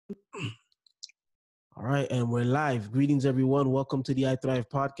All right, and we're live. Greetings, everyone. Welcome to the I Thrive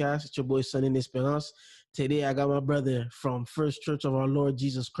podcast. It's your boy, Sonny Esperance. Today, I got my brother from First Church of our Lord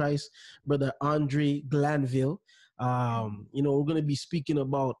Jesus Christ, Brother Andre Glanville. We're going to be speaking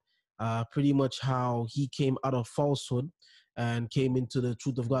about pretty much how he came out of falsehood and came into the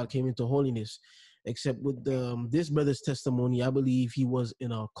truth of God, came into holiness. Except with this brother's testimony, I believe he was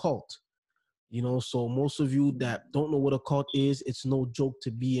in a cult. So most of you that don't know what a cult is, it's no joke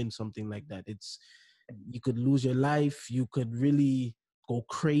to be in something like that. You could lose your life, you could really go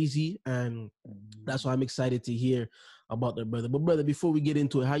crazy, and that's why I'm excited to hear about that, brother. But brother, before we get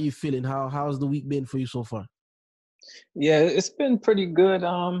into it, how you feeling? How's the week been for you so far? Yeah, it's been pretty good.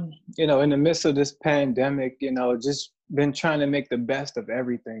 In the midst of this pandemic, just been trying to make the best of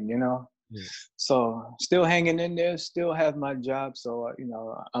everything, Yeah. So still hanging in there, still have my job. So,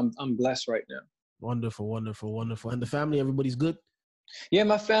 I'm blessed right now. Wonderful. And the family, everybody's good? Yeah,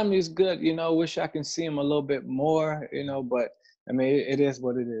 my family is good. Wish I can see them a little bit more, but I mean, it is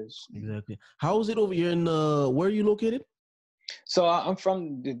what it is. Exactly. How is it over here where are you located? So I'm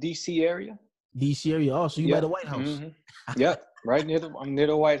from the DC area. DC area. Oh, so you by the White House? Mm-hmm. Yep, right I'm near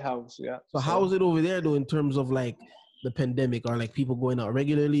the White House. Yeah. So how is it over there though in terms of like the pandemic? Or like people going out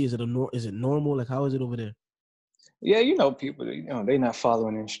regularly? Is it normal? Like how is it over there? Yeah, people, they're not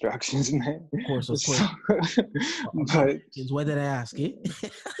following instructions, man. Of course. But why did I ask it?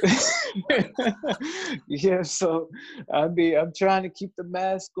 Yeah, so I'm trying to keep the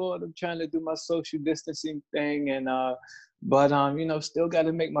mask on. I'm trying to do my social distancing thing, and still got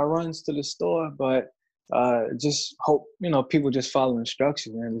to make my runs to the store. But just hope people just follow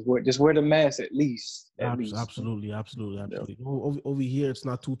instructions and just wear the mask at least. Absolutely. Yeah. Over here, it's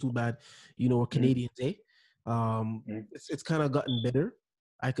not too bad. We're Canadians, eh? It's kind of gotten better,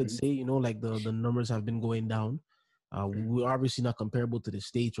 I could say. Like the numbers have been going down. We're obviously not comparable to the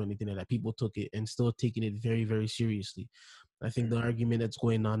States or anything like that. People took it and still taking it very, very seriously. I think the argument that's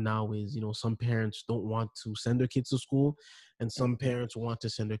going on now is, some parents don't want to send their kids to school, and some parents want to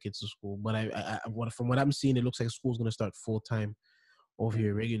send their kids to school. But from what I'm seeing, it looks like school's going to start full time over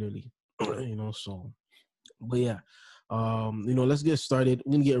here regularly. So, but yeah, let's get started.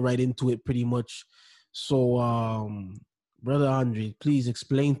 We're gonna get right into it pretty much. So, Brother Andre, please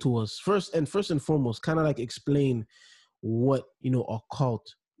explain to us first and foremost, kind of like explain what a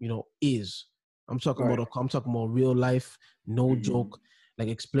cult is. I'm talking Right. about real life, no joke. Like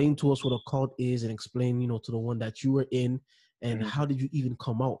explain to us what a cult is, and explain to the one that you were in, and how did you even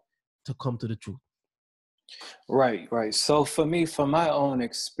come to the truth. Right. So for me, from my own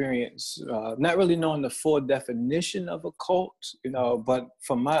experience, not really knowing the full definition of a cult, but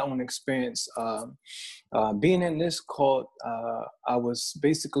from my own experience, being in this cult, I was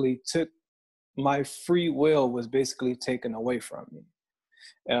basically my free will was basically taken away from me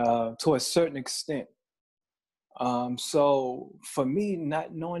to a certain extent. So for me,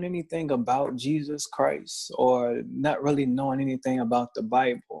 not knowing anything about Jesus Christ or not really knowing anything about the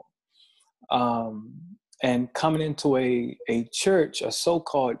Bible, and coming into a church, a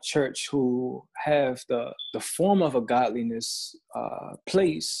so-called church who have the form of a godliness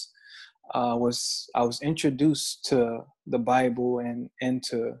place, I was introduced to the Bible and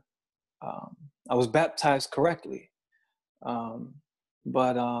to I was baptized correctly. So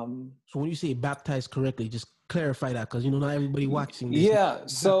when you say baptized correctly, just clarify that, because not everybody watching this. Yeah,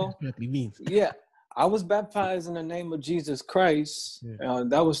 so correctly means. Yeah, I was baptized in the name of Jesus Christ. Yeah.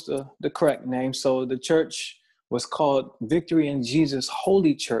 That was the correct name. So the church was called Victory in Jesus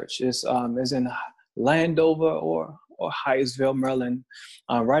Holy Church. It's in Landover or Hyattsville, Maryland,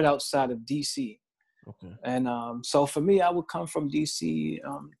 right outside of DC. Okay. And so for me, I would come from DC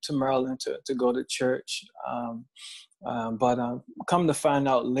to Maryland to go to church. But come to find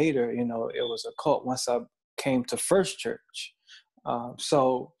out later, it was a cult once I came to First Church.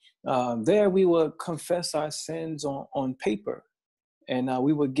 There we would confess our sins on paper, and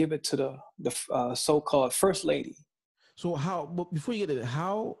we would give it to the so-called First Lady. So but before you get to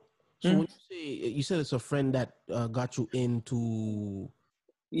how, so when you said it's a friend that got you into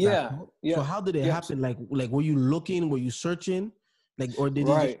Yeah. So how did it happen? Like were you looking? Were you searching? Like, or did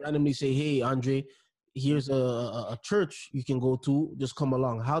he just randomly say, "Hey, Andre, here's a church you can go to. Just come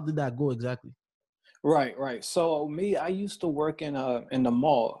along." How did that go exactly? Right. So me, I used to work in the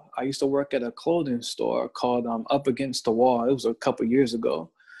mall. I used to work at a clothing store called Up Against the Wall. It was a couple years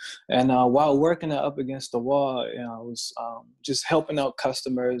ago. And while working at Up Against the Wall, I was just helping out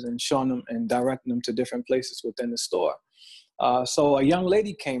customers and showing them and directing them to different places within the store. So a young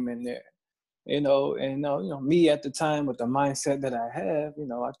lady came in there, me at the time with the mindset that I have,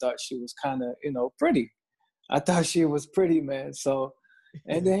 I thought she was kind of, pretty. I thought she was pretty, man. So,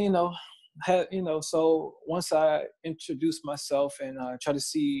 And then, so once I introduced myself and try to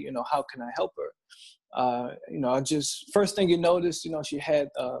see, how can I help her? First thing you notice, she had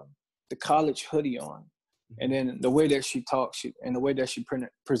the college hoodie on. And then the way that she talked and the way that she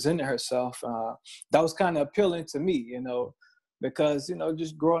presented herself, that was kind of appealing to me, because,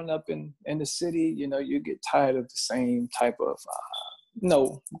 just growing up in the city, you get tired of the same type of,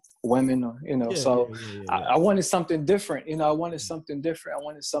 women, I wanted something different, I wanted something different. I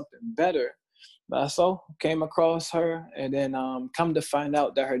wanted something better. So came across her, and then come to find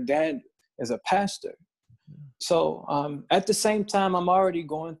out that her dad is a pastor. So at the same time, I'm already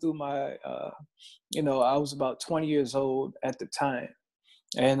going through my, I was about 20 years old at the time,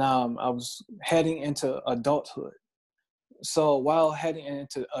 and I was heading into adulthood. So while heading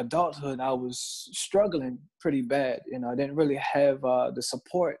into adulthood, I was struggling pretty bad. I didn't really have the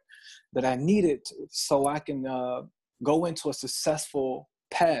support that I needed so I can go into a successful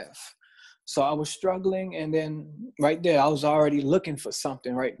path. So I was struggling, and then right there, I was already looking for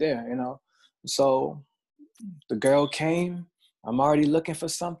something right there, So the girl came. I'm already looking for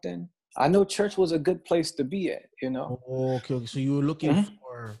something. I know church was a good place to be at, Oh, okay. So you were looking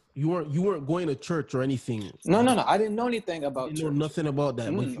for, you weren't going to church or anything. No. I didn't know anything about church. You know nothing about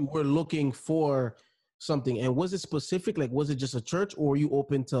that, but you were looking for something. And was it specific? Like, was it just a church, or were you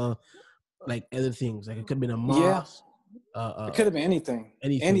open to like other ththings? Like it could have been a mosque. Yeah. It could have been anything.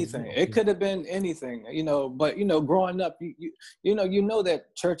 Anything. Okay. It could have been anything, but growing up, you know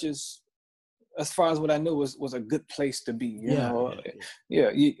that churches, as far as what I knew, was a good place to be, you know.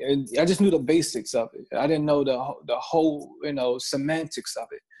 I just knew the basics of it. I didn't know the whole, semantics of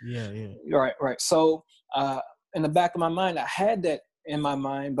it. Yeah. Right. So in the back of my mind, I had that in my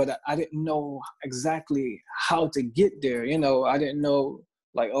mind, but I didn't know exactly how to get there. I didn't know,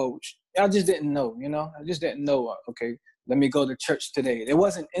 like, I just didn't know, I just didn't know, okay, let me go to church today. It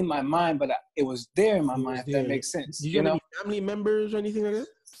wasn't in my mind, but it was there in my mind, if that makes sense. Did you have any family members or anything like that?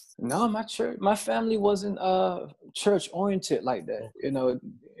 No, my family wasn't church oriented like that.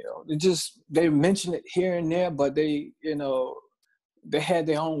 They mentioned it here and there, but they had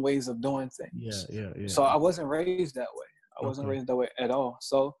their own ways of doing things. Yeah. So I wasn't raised that way. I wasn't raised that way at all.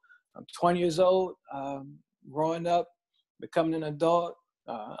 So I'm 20 years old, growing up, becoming an adult.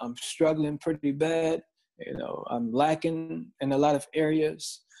 I'm struggling pretty bad. I'm lacking in a lot of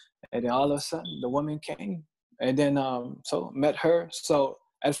areas. And then all of a sudden, the woman came, and then so met her. So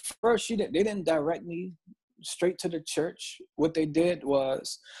at first, they didn't direct me straight to the church. What they did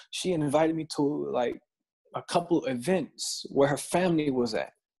was she invited me to like a couple events where her family was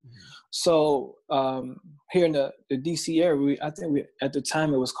at. So here in the DC area, I think at the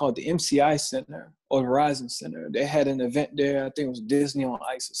time it was called the MCI Center or Verizon Center. They had an event there. I think it was Disney on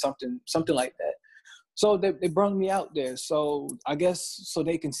Ice or something like that. So they brought me out there. So I guess so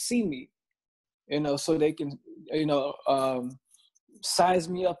they can see me, so they can, size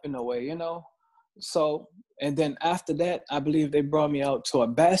me up in a way, So, and then after that, I believe they brought me out to a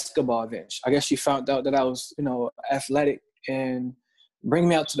basketball event. I guess she found out that I was, athletic, and bring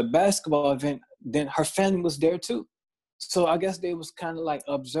me out to the basketball event. Then her family was there too. So I guess they was kind of like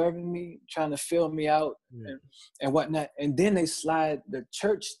observing me, trying to feel me out and whatnot. And then they slide the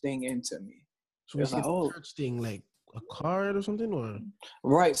church thing into me. So it was like, church thing, like a card or something, or?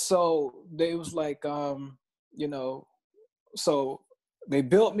 Right. So they was like, so they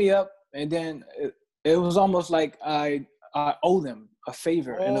built me up, and then it was almost like I owe them a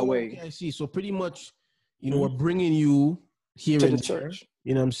favor in a way. Okay, I see. So pretty much, we're bringing you here to in the church.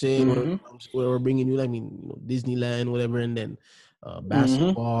 You know what I'm saying? We're bringing you, Disneyland, whatever, and then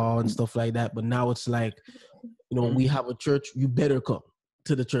basketball and stuff like that. But now it's like, we have a church. You better come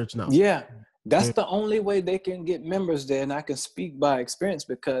to the church now. Yeah. That's the only way they can get members there. And I can speak by experience,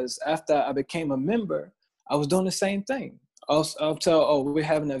 because after I became a member, I was doing the same thing. I'll tell, we're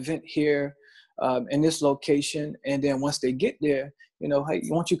having an event here in this location. And then once they get there, hey, why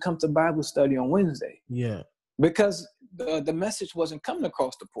don't you come to Bible study on Wednesday? Yeah. Because the message wasn't coming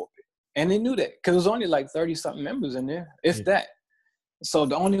across the pulpit. And they knew that, because it was only like 30-something members in there, if that. So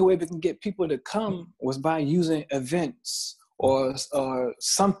the only way we can get people to come was by using events or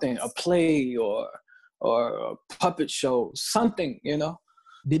something, a play or a puppet show, something,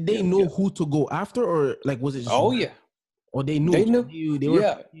 Did they know who to go after, or like was it? Yeah. Or they knew. They knew. They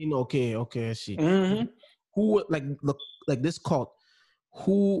were. Okay, I see. Mm-hmm. Who like this cult?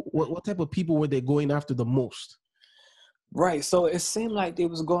 What type of people were they going after the most? Right. So it seemed like they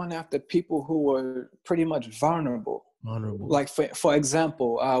was going after people who were pretty much vulnerable. Like for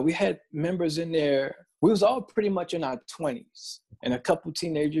example, we had members in there. We was all pretty much in our 20s, and a couple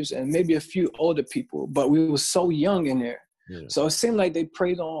teenagers, and maybe a few older people. But we were so young in there. Yeah. So it seemed like they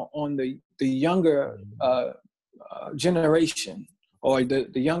preyed on the younger generation, or the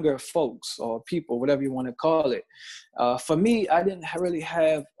younger folks or people, whatever you want to call it. For me, I didn't really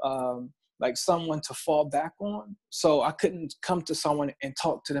have like someone to fall back on. So I couldn't come to someone and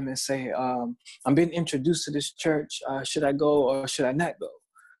talk to them and say, I'm being introduced to this church. Should I go or should I not go?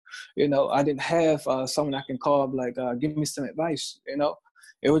 You know, I didn't have someone I can call, like, give me some advice, you know.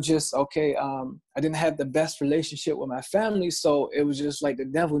 It was just, okay, I didn't have the best relationship with my family, so it was just like the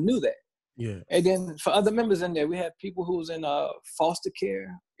devil knew that. Yeah. And then for other members in there, we had people who was in foster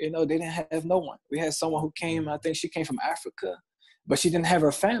care. You know, they didn't have no one. We had someone who came, I think she came from Africa, but she didn't have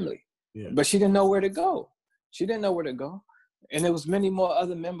her family. Yeah. But she didn't know where to go. She didn't know where to go. And there was many more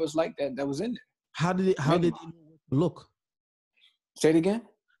other members like that was in there. How did they know where to look? Say it again?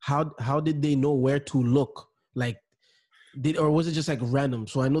 How did they know where to look? Like, or was it just like random?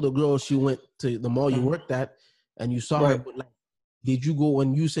 So I know the girl, she went to the mall you worked at and you saw her, but like, did you go,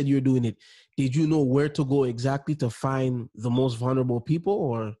 when you said you were doing it, did you know where to go exactly to find the most vulnerable people,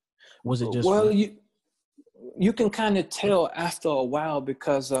 or was it just? Well, you can kind of tell after a while,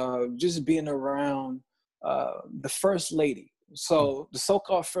 because just being around the first lady. So the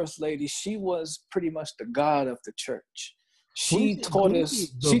so-called first lady, she was pretty much the God of the church. She taught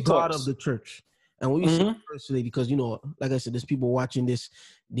us. The God of the church. And when you say first lady, because, you know, like I said, there's people watching this,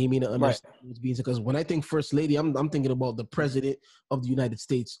 they may not understand what's being said. Because when I think first lady, I'm thinking about the president of the United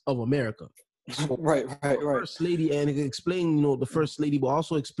States of America. So right. First lady, and explain, you know, the first lady, but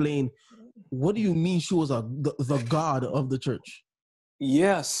also explain, what do you mean she was the God of the church?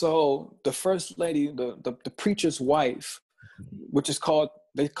 Yeah, so the first lady, the preacher's wife, which is called,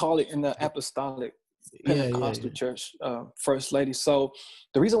 they call it in the apostolic Pentecostal church, first lady. So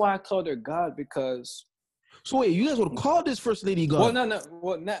the reason why I called her God, because. So wait, you guys would call this first lady God?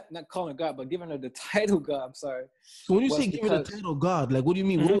 Well, not calling her God, but giving her the title God. I'm sorry. So when you say give her the title God, like, what do you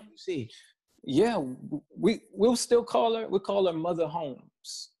mean? What would you say? Yeah, we'll still call her. We call her Mother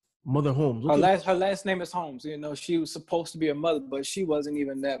Holmes. Mother Holmes. Okay. Her last name is Holmes. You know, she was supposed to be a mother, but she wasn't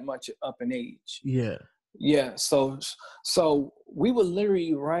even that much up in age. Yeah. Yeah. So we would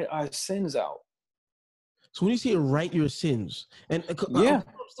literally write our sins out. So when you say write your sins, and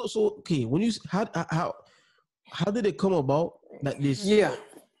so okay, when you how did it come about that this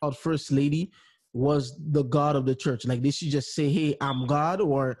first lady was the God of the church? Like, did she just say, "Hey, I'm God,"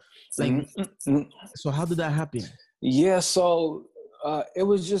 or like? So how did that happen? Yeah. So it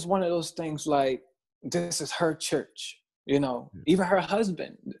was just one of those things. Like, this is her church. You know, even her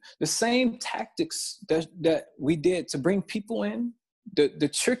husband, the same tactics that we did to bring people in, the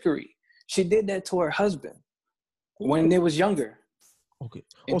trickery. She did that to her husband when they was younger. Okay.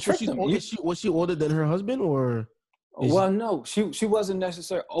 Oh, so was she older than her husband, or? Well, no, she wasn't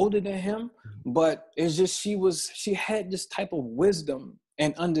necessarily older than him, but it's just she had this type of wisdom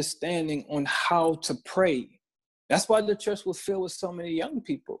and understanding on how to pray. That's why the church was filled with so many young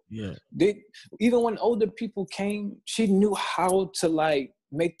people. Yeah. Even when older people came, she knew how to, like,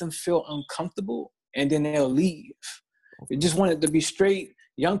 make them feel uncomfortable, and then they'll leave. They just wanted to be straight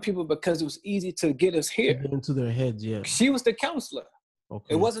young people because it was easy to get us here. Get into their heads, yeah. She was the counselor.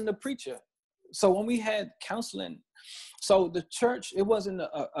 Okay. It wasn't the preacher. So when we had counseling, so the church, it wasn't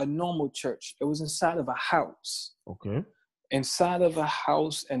a normal church. It was inside of a house. Okay. Inside of a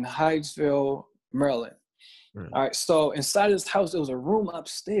house in Hyattsville, Maryland. Right. All right. So inside this house, there was a room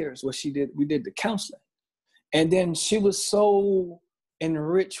upstairs where we did the counseling. And then she was so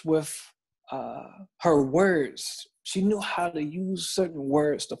enriched with her words. She knew how to use certain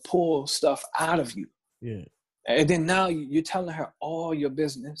words to pull stuff out of you. Yeah. And then now you're telling her all your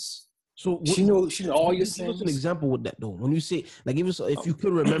business. So she knew all your sins. Give us an example with that, though. When you say, like, if you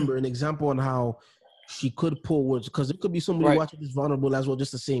could remember an example on how she could pull words, because it could be somebody watching this vulnerable as well,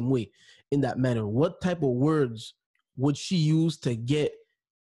 just the same way, in that manner. What type of words would she use to get,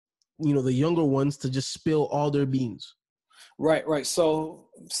 you know, the younger ones to just spill all their beans? Right. So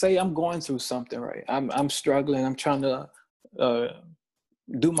say I'm going through something, right? I'm struggling. I'm trying to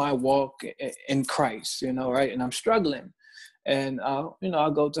do my walk in Christ, you know, right? And I'm struggling. And,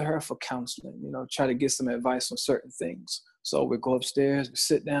 I'll go to her for counseling, you know, try to get some advice on certain things. So we go upstairs, we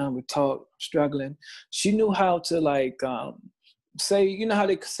sit down, we talk, struggling. She knew how to, like, say, you know how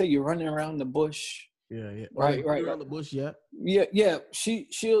they say you're running around the bush? Yeah. Right. Around the bush, yeah. Yeah. She'll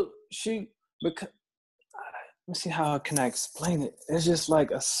because, let me see how can I explain it. It's just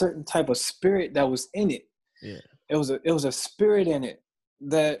like a certain type of spirit that was in it. Yeah. It was a spirit in it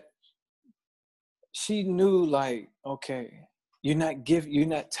that she knew, like, okay, you're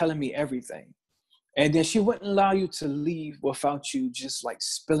not telling me everything. And then she wouldn't allow you to leave without you just, like,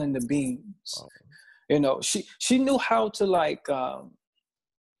 spilling the beans. Oh. You know, she knew how to like, let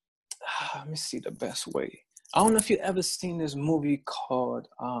me see the best way. I don't know if you ever seen this movie called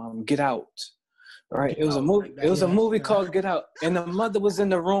Get Out. Right, it was a movie. It was a movie called Get Out, and the mother was in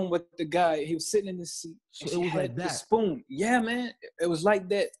the room with the guy. He was sitting in the seat. So it was like that. The spoon. Yeah, man, it was like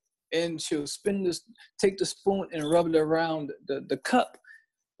that. And she would take the spoon and rub it around the cup,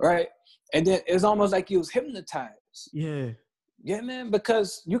 right? And then it's almost like he was hypnotized. Yeah. Yeah, man,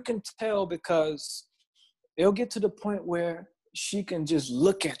 because you can tell, because it'll get to the point where she can just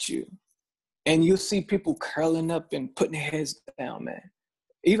look at you, and you'll see people curling up and putting their heads down, man.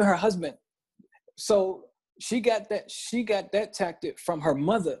 Even her husband. So she got that tactic from her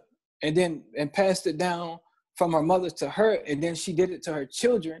mother, and passed it down from her mother to her, and then she did it to her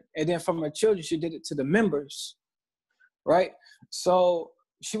children, and then from her children she did it to the members, right? So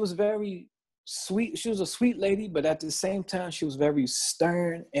she was very sweet. She was a sweet lady, but at the same time she was very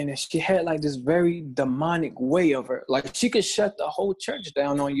stern, and she had like this very demonic way of her. Like she could shut the whole church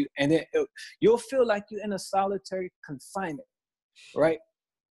down on you, and then you'll feel like you're in a solitary confinement, right?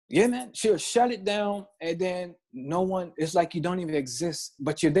 Yeah, man, she'll shut it down, and then no one, it's like you don't even exist,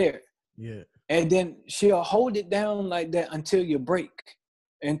 but you're there. Yeah. And then she'll hold it down like that until you break,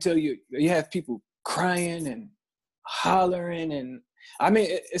 until you have people crying and hollering. And I mean,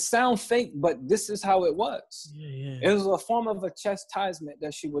 it sounds fake, but this is how it was. Yeah. It was a form of a chastisement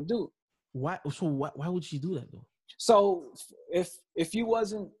that she would do. Why? So why would she do that though? So if you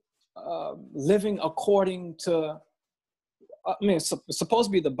wasn't living according to, I mean, it's supposed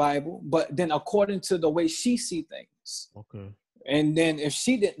to be the Bible, but then according to the way she see things. Okay. And then if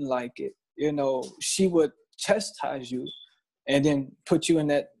she didn't like it, you know, she would chastise you, and then put you in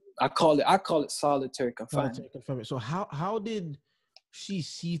that. I call it solitary confinement. So how did she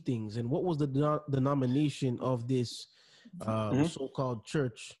see things, and what was the denomination of this so-called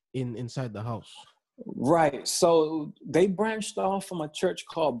church inside the house? Right. So they branched off from a church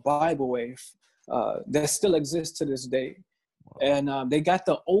called Bible Wave that still exists to this day. And they got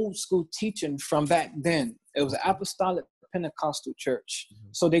the old school teaching from back then. It was an apostolic Pentecostal church.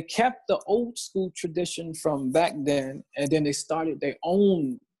 So they kept the old school tradition from back then, and then they started their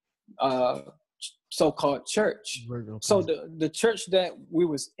own so-called church. Okay. So the church that we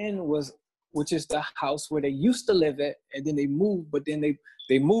was in which is the house where they used to live at, and then they moved, but then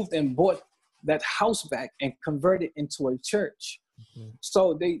they moved and bought that house back and converted into a church. Mm-hmm.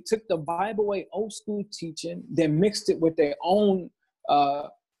 So they took the Bible way old school teaching, then mixed it with their own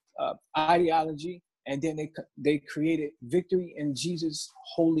ideology, and then they created Victory in Jesus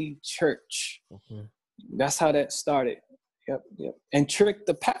Holy Church. Okay. That's how that started. Yep. And tricked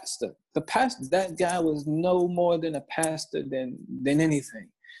the pastor. The pastor, that guy was no more than a pastor than anything.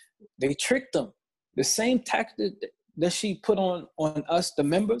 They tricked him. The same tactic that she put on us, the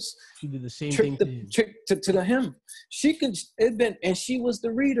members. She did the same thing to him. And she was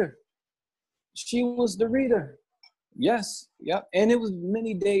the reader. She was the reader. Yes. Yep. And it was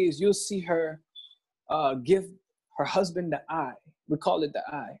many days you'll see her give her husband the eye. We call it the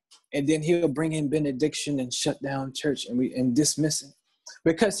eye. And then he'll bring in benediction and shut down church and dismiss it.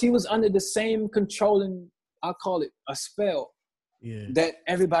 Because he was under the same controlling, I'll call it a spell, that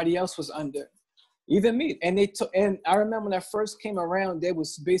everybody else was under. Even me. And I remember when I first came around, they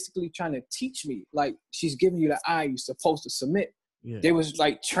was basically trying to teach me, like, she's giving you the eye, you're supposed to submit. Yeah. They was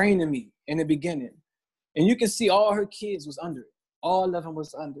like training me in the beginning. And you can see all her kids was under it. All of them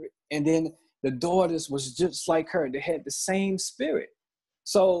was under it. And then the daughters was just like her. They had the same spirit.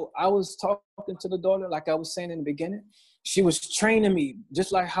 So I was talking to the daughter, like I was saying in the beginning. She was training me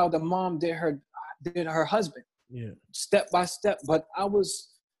just like how the mom did her husband, step by step. But I was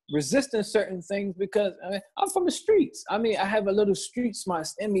resisting certain things because I'm from the streets. I mean, I have a little street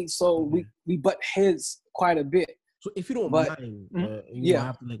smarts in me, so we butt heads quite a bit. So if you don't mind, have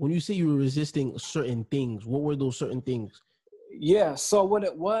to, like, when you say you were resisting certain things, what were those certain things? Yeah, so what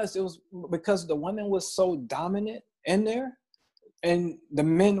it was because the women was so dominant in there, and the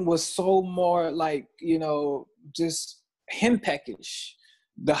men was so more like, just henpeckish.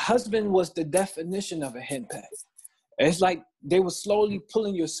 The husband was the definition of a henpeck. It's like they were slowly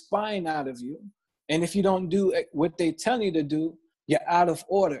pulling your spine out of you, and if you don't do what they tell you to do, you're out of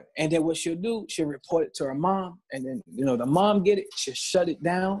order. And then what she'll do, she'll report it to her mom, and then the mom get it, she'll shut it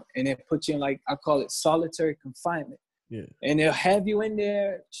down, and then put you in, like, I call it solitary confinement. Yeah. And they'll have you in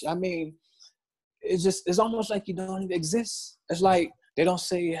there. I mean, it's almost like you don't even exist. It's like they don't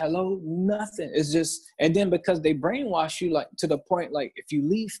say hello, nothing. It's just, and then because they brainwash you, like, to the point, like, if you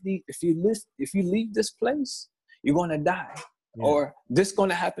leave this place, you're gonna die. Yeah. Or this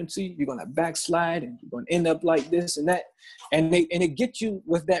gonna happen to you, you're gonna backslide and you're gonna end up like this and that. And it gets you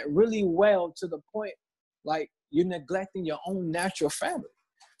with that really well, to the point like you're neglecting your own natural family.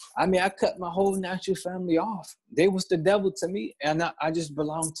 I mean, I cut my whole natural family off. They was the devil to me, and I just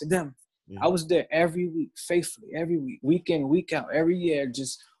belonged to them. I was there every week, faithfully, every week, week in, week out, every year,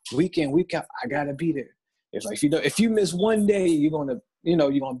 just week in, week out. I gotta be there. It's like, if you miss one day, you're gonna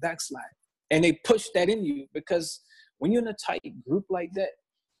backslide. And they push that in you, because when you're in a tight group like that,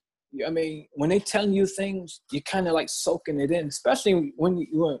 I mean, when they telling you things, you're kind of like soaking it in. Especially when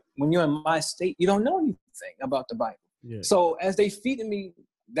you're in my state, you don't know anything about the Bible. Yeah. So as they feeding me,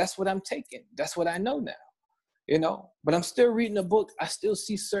 that's what I'm taking. That's what I know now. But I'm still reading the book. I still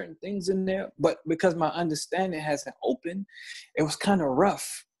see certain things in there, but because my understanding hasn't opened, it was kind of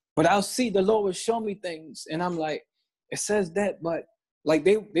rough. But I'll see the Lord will show me things, and I'm like, it says that, but like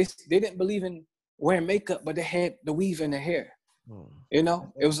they didn't believe in wearing makeup, but they had the weave in their hair. It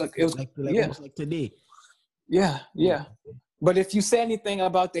was like almost like today. Yeah. But if you say anything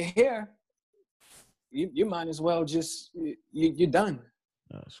about the hair, you might as well just you're done.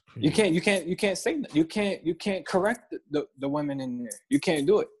 That's crazy. You can't say that. You can't correct the women in there. You can't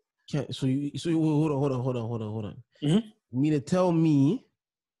do it. So hold on. Mm-hmm. You mean to tell me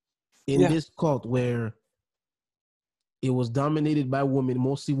in this cult where it was dominated by women,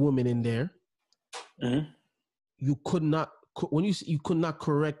 mostly women in there, mm-hmm. you could not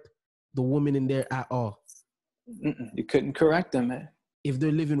correct the women in there at all? You couldn't correct them, man. If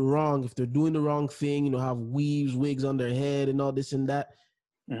they're living wrong, if they're doing the wrong thing, have weaves, wigs on their head and all this and that,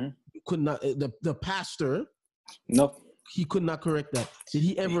 mm-hmm. you could not, the pastor, nope, he could not correct that. Did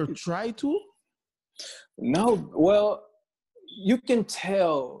he ever try to? No. Well, you can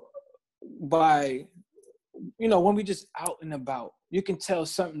tell by, when we just out and about, you can tell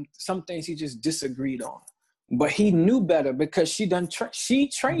some things he just disagreed on. But he knew better because she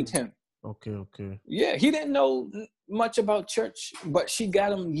trained him. Okay. Yeah, he didn't know much about church, but she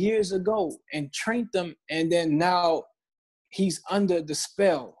got him years ago and trained him. And then now he's under the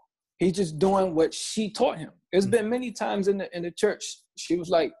spell. He's just doing what she taught him. There's been many times in the church, she was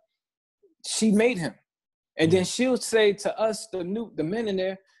like, she made him. And then she'll say to us, the men in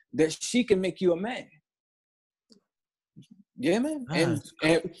there, that she can make you a man. Yeah, man. And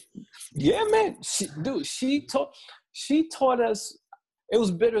yeah, man. She taught us. It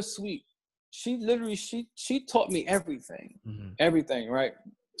was bittersweet. She taught me everything, everything, right?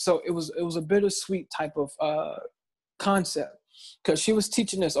 So it was a bittersweet type of concept, because she was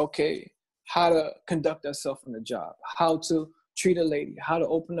teaching us, okay, how to conduct ourselves in the job, how to treat a lady, how to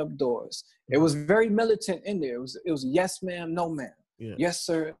open up doors. It was very militant in there. It was yes, ma'am, no, ma'am. Yeah. Yes,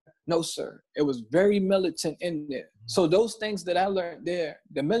 sir, no, sir. It was very militant in there. So those things that I learned there,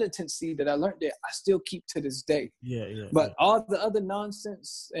 the militancy that I learned there, I still keep to this day. But all the other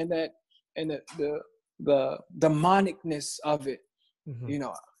nonsense and the demonicness of it,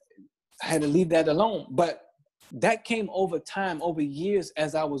 I had to leave that alone. But that came over time, over years,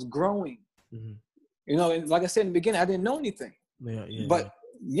 as I was growing. And like I said in the beginning, I didn't know anything. But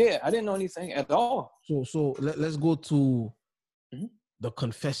I didn't know anything at all. So let's go to the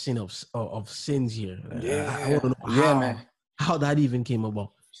confessing of sins here. I want to know how that even came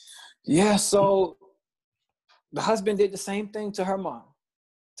about. Yeah, so the husband did the same thing to her mom,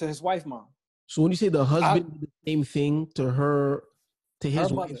 to his wife's mom. So when you say the husband did the same thing to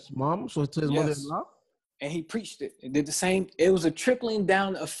his wife's mom, so to his mother-in-law? And he preached it. It did the same. It was a trickling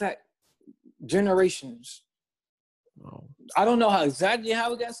down effect, generations. Oh. I don't know exactly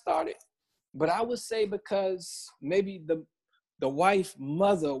how it got started, but I would say because maybe the wife's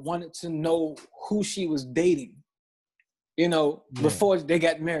mother wanted to know who she was dating, before they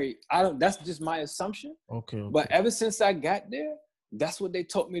got married. That's just my assumption. Okay. But ever since I got there, that's what they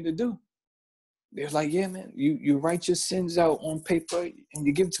taught me to do. They're like, yeah, man, you write your sins out on paper and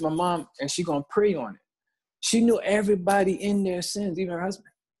you give it to my mom and she gonna pray on it. She knew everybody in their sins, even her husband.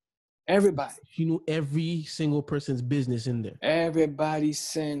 Everybody. She knew every single person's business in there. Everybody's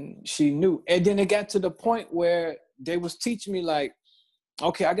sin, she knew. And then it got to the point where they was teaching me, like,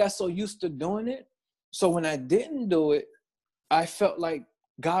 okay, I got so used to doing it. So when I didn't do it, I felt like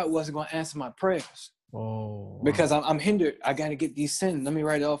God wasn't going to answer my prayers. Oh. Because I'm hindered. I got to get these sins. Let me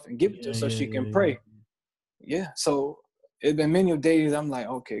write it off and give it to her so she can pray. Yeah. So it's been many days I'm like,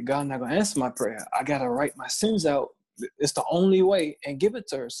 okay, God not going to answer my prayer. I got to write my sins out. It's the only way, and give it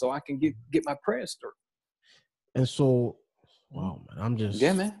to her so I can get my prayers through. And so, wow, man, I'm just...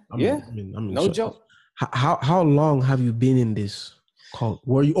 Yeah, man. I'm no joke. How long have you been in this cult?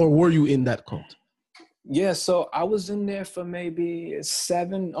 Were you in that cult? Yeah, so I was in there for maybe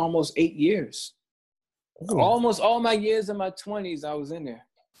 7, almost 8 years. Oh. Almost all my years in my 20s, I was in there,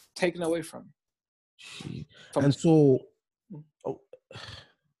 taken away from me. And so,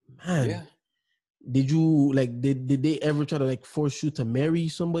 man, Did you like? Did they ever try to like force you to marry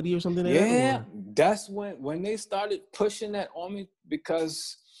somebody or something like that? Yeah, Or? that's when they started pushing that on me,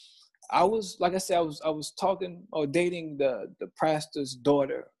 because I was, like I said, I was talking or dating the pastor's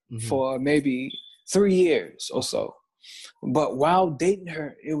daughter for maybe 3 years or so. But while dating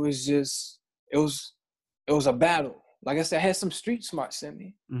her, it was a battle. Like I said, I had some street smarts in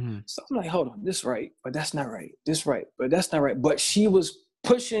me. So I'm like, hold on, this right, but that's not right. This right, but that's not right. But she was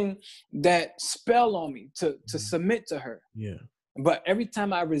pushing that spell on me to submit to her. Yeah. But every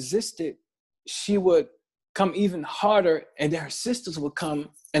time I resisted, she would come even harder, and then her sisters would come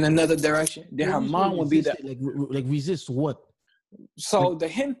in another direction. Then her mom would be that. Like resist what? So like, the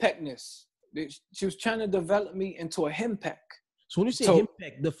henpeckness, she was trying to develop me into a henpeck. So when you say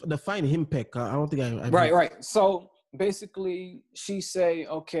henpeck, define henpeck. I don't think I Right. So basically, she say,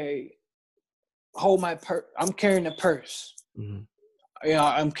 okay, hold my purse. I'm carrying a purse. Yeah,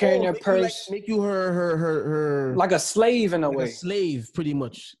 I'm carrying her purse. Make you her like a slave in a way. A slave, pretty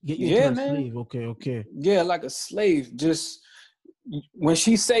much. Get you into a slave. Okay. Yeah, like a slave. Just when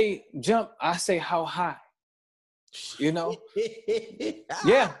she say jump, I say how high. You know?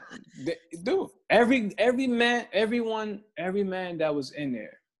 Yeah, dude. Every man that was in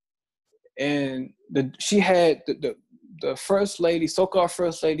there, and she had the first lady, so-called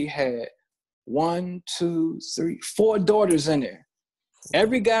first lady, had 1, 2, 3, 4 daughters in there.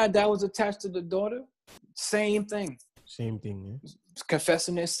 Every guy that was attached to the daughter, same thing. Same thing, yeah.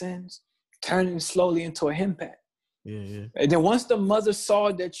 Confessing their sins, turning slowly into a henpeck. Yeah. And then once the mother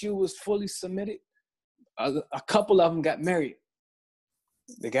saw that you was fully submitted, a couple of them got married.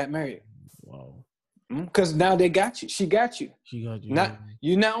 They got married. Wow. Because now they got you. She got you. She got you.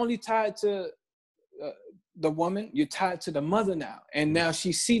 You're not only tied to the woman, you're tied to the mother now. And now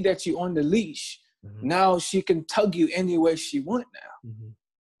she see that you're on the leash. Now she can tug you any way she want now.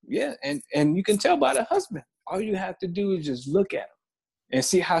 Yeah, and you can tell by the husband. All you have to do is just look at him and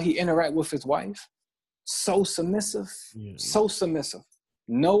see how he interact with his wife. So submissive, so submissive.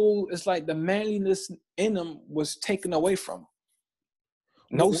 No, it's like the manliness in him was taken away from him.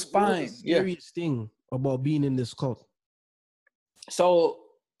 No spine. What was the scariest thing about being in this cult? So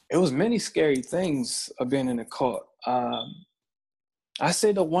it was many scary things of being in the cult. I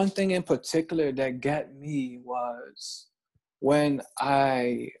say the one thing in particular that got me was when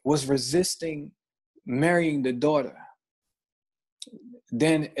I was resisting marrying the daughter.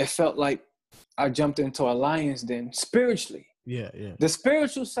 Then it felt like I jumped into a lion's den spiritually. Yeah. The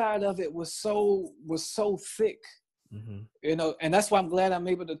spiritual side of it was so thick, you know, and that's why I'm glad I'm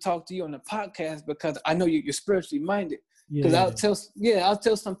able to talk to you on the podcast, because I know you're spiritually minded. Because I'll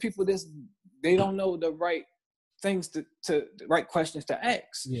tell some people this, they don't know the right things to the right questions to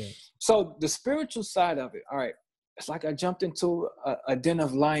ask. Yeah. So the spiritual side of it, all right, it's like I jumped into a den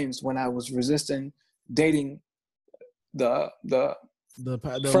of lions when I was resisting dating the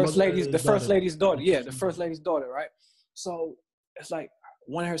first lady's daughter. Yeah, the first lady's daughter, right? So it's like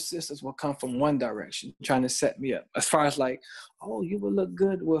one of her sisters will come from one direction trying to set me up, as far as like, oh, you would look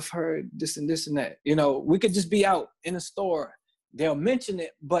good with her, this and this and that. You know, we could just be out in a store, they'll mention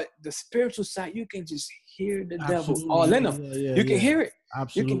it, but the spiritual side, you can just hear the devil all in them. You can hear it.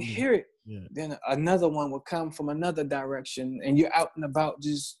 Absolutely. You can hear it. Yeah. Then another one will come from another direction, and you're out and about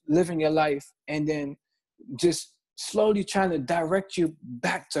just living your life, and then just slowly trying to direct you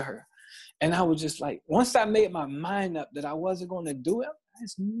back to her. And I was just like, once I made my mind up that I wasn't going to do it,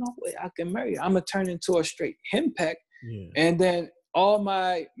 there's no way I can marry her. I'm going to turn into a straight henpeck. Yeah. And then all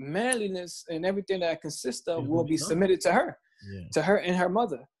my manliness and everything that I consist of will be submitted to her, to her and her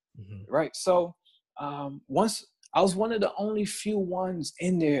mother. Right. So once I was one of the only few ones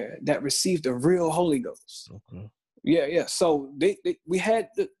in there that received the real Holy Ghost. Okay. Yeah. So we had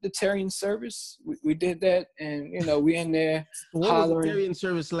the Tarian service. We did that, and you know, we in there hollering. What was the Tarian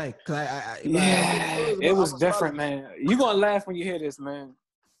service like? It was different, man. You're gonna laugh when you hear this, man.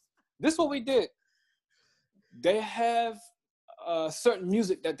 This is what we did. They have certain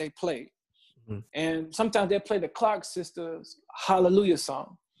music that they play, and sometimes they play the Clark Sisters Hallelujah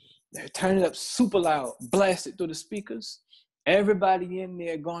song. They turn it up super loud, blast it through the speakers. Everybody in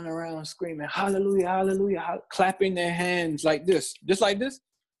there going around screaming, hallelujah, hallelujah, clapping their hands like this, just like this,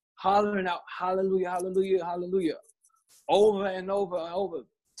 hollering out, hallelujah, hallelujah, hallelujah, over and over and over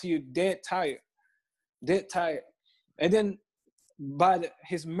till you're dead tired. And then by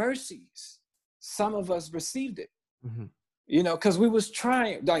his mercies, some of us received it, you know, because we was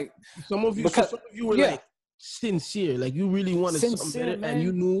trying, like. Some of you were like sincere, like you really wanted something better, man. And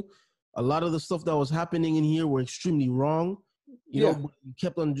you knew a lot of the stuff that was happening in here were extremely wrong. You know, you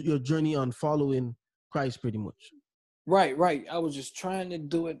kept on your journey on following Christ pretty much. Right. I was just trying to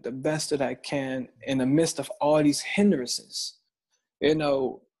do it the best that I can in the midst of all these hindrances, you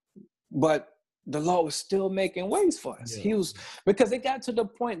know, but the Lord was still making ways for us. Yeah. He was, because it got to the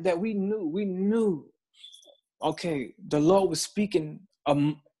point that we knew, okay, the Lord was speaking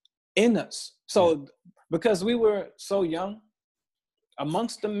in us. So because we were so young,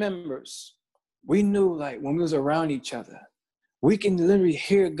 amongst the members, we knew like when we was around each other, we can literally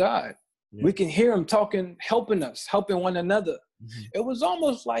hear God. Yeah. We can hear him talking, helping us, helping one another. Mm-hmm. It was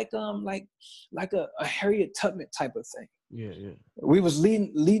almost like a Harriet Tubman type of thing. Yeah. We was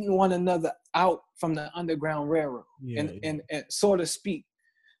leading one another out from the Underground Railroad, and so to speak,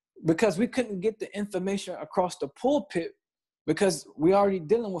 because we couldn't get the information across the pulpit because we already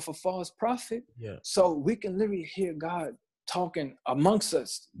dealing with a false prophet. Yeah. So we can literally hear God talking amongst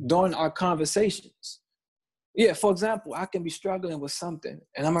us during our conversations. Yeah, for example, I can be struggling with something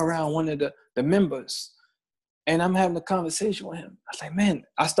and I'm around one of the members and I'm having a conversation with him. I was like, man,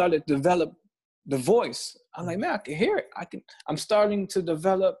 I started to develop the voice. I'm like, man, I can hear it. I'm starting to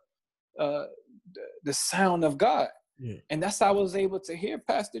develop the sound of God. Yeah. And that's how I was able to hear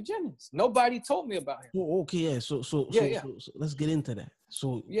Pastor Jennings. Nobody told me about him. Oh, okay, yeah. So let's get into that.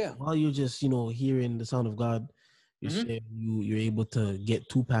 So while you're just, hearing the sound of God, you said you're able to get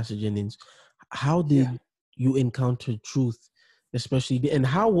to Pastor Jennings. How did you encounter truth, especially, and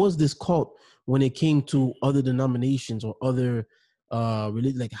how was this cult when it came to other denominations or other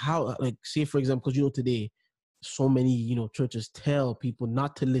religion? Like how, like say for example, because today so many churches tell people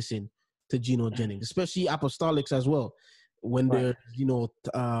not to listen to Geno Jennings, especially apostolics as well. When they're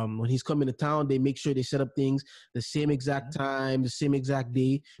when he's coming to town, they make sure they set up things the same exact time, the same exact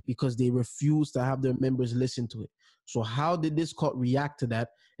day, because they refuse to have their members listen to it. So how did this cult react to that,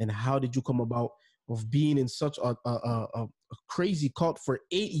 and how did you come about of being in such a crazy cult for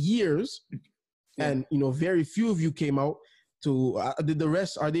 8 years, and very few of you came out to? Did the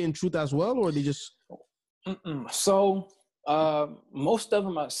rest, are they in truth as well, or are they just? So most of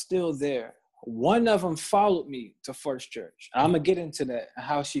them are still there. One of them followed me to First Church. I'm gonna get into that,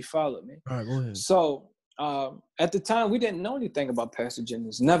 how she followed me. All right, go ahead. So at the time, we didn't know anything about Pastor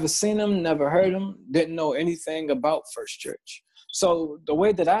Jennings. Never seen him, never heard him. Didn't know anything about First Church. So the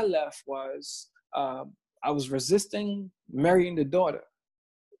way that I left was I was resisting marrying the daughter.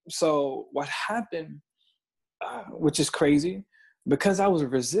 So what happened, which is crazy, because I was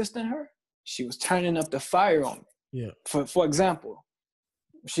resisting her, she was turning up the fire on me. Yeah. For example,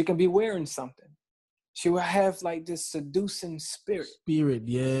 she can be wearing something. She will have like this seducing spirit.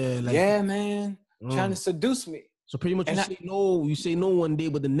 Yeah, man. Trying to seduce me. So pretty much you say no one day,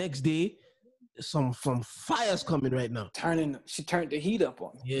 but the next day, some fire's coming right now. She turned the heat up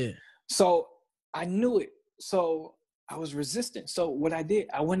on me. Yeah. So I knew it. So I was resistant. So what I did,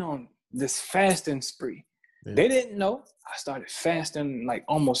 I went on this fasting spree. Yeah. They didn't know. I started fasting like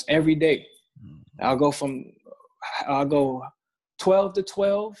almost every day. Mm-hmm. I'll go 12 to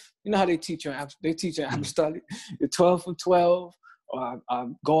 12. You know how they teach you? They teach you apostolic. 12 from 12. Or I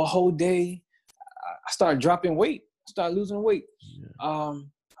go a whole day. I started dropping weight. I started losing weight. Yeah.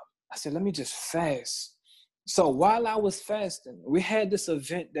 I said, let me just fast. So while I was fasting, we had this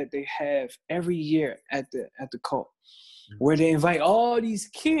event that they have every year at the cult, where they invite all these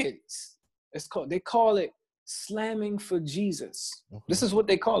kids. They call it Slamming for Jesus. Okay. This is what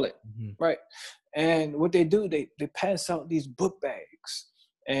they call it, right? And what they do, they pass out these book bags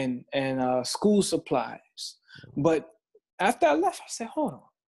and school supplies. But after I left, I said, hold on.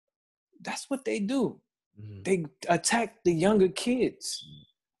 That's what they do. Mm-hmm. They attack the younger kids.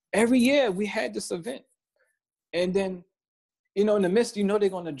 Every year we had this event. And then, in the midst, they're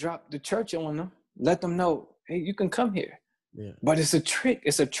going to drop the church on them, let them know, hey, you can come here. Yeah. But it's a trick.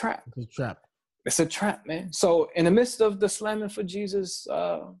 It's a trap. It's a trap, man. So in the midst of the Slamming for Jesus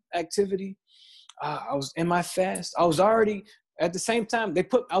activity, I was in my fast. I was already, at the same time,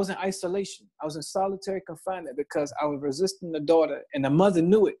 I was in isolation. I was in solitary confinement because I was resisting the daughter, and the mother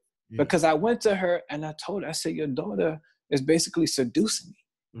knew it. Yeah. Because I went to her and I told her, I said, your daughter is basically seducing me.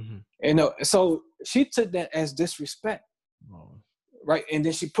 Mm-hmm. So she took that as disrespect, right? And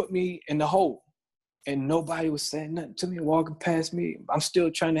then she put me in the hole, and nobody was saying nothing to me, walking past me. I'm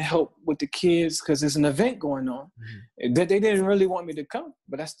still trying to help with the kids because there's an event going on. Mm-hmm. They didn't really want me to come,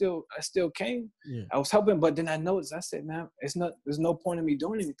 but I still came. Yeah. I was helping, but then I noticed. I said, man, there's no point in me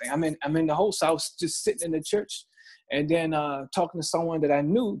doing anything. I'm in the hole, so I was just sitting in the church, and then talking to someone that I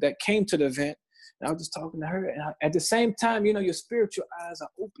knew that came to the event. And I was just talking to her. And at the same time, your spiritual eyes are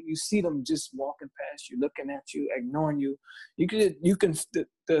open. You see them just walking past you, looking at you, ignoring you.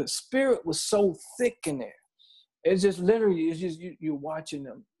 The spirit was so thick in there. It's just literally, it's just you're watching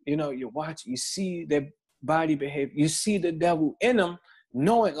them. You see body behavior. You see the devil in them,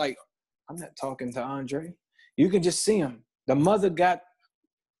 knowing, like, I'm not talking to Andre. You can just see him. The mother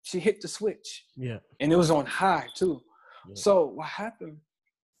she hit the switch. Yeah. And it was on high too. Yeah. So what happened,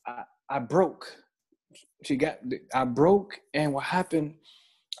 I broke. I broke, and what happened,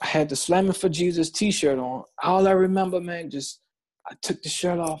 I had the Slamming for Jesus t-shirt on. All I remember, man, I took the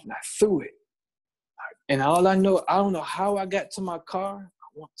shirt off and I threw it. And all I don't know how I got to my car. I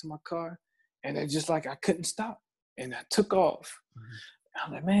walked to my car, and it's just like I couldn't stop. And I took off. Mm-hmm.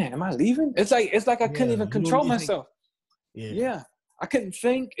 I'm like, man, am I leaving? It's like I couldn't even control myself. Yeah. I couldn't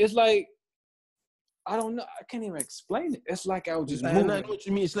think. It's like, I don't know. I can't even explain it. It's like I was just moving. I know what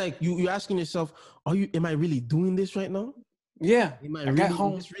you mean. It's like you're asking yourself, am I really doing this right now? Yeah. Got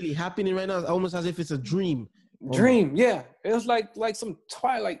home. Is this really happening right now? It's almost as if it's a dream. Yeah. It was like some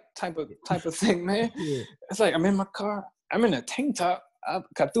Twilight type of thing, man. Yeah. It's like I'm in my car. I'm in a tank top. I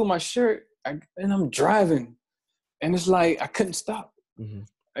threw my shirt, and I'm driving. And it's like I couldn't stop. Mm-hmm.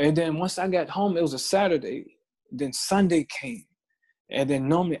 And then once I got home, it was a Saturday. Then Sunday came. And then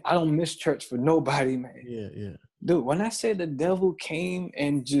normally I don't miss church for nobody, man. Yeah. Dude, when I say the devil came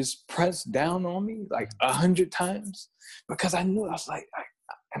and just pressed down on me like 100 times, because I knew, I was like,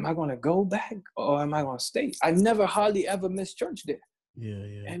 am I going to go back or am I going to stay? I never hardly ever missed church there.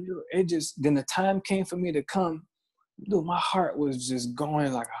 Yeah. And dude, then the time came for me to come. Dude, my heart was just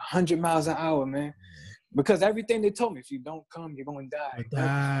going like 100 miles an hour, man. Because everything they told me, if you don't come, you're going to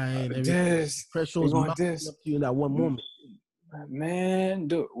die. Pressure was up to you in that one moment. Man,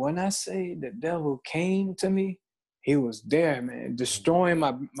 dude, when I say the devil came to me, he was there, man, destroying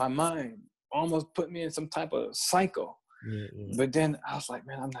my mind, almost put me in some type of cycle. Yeah. But then I was like,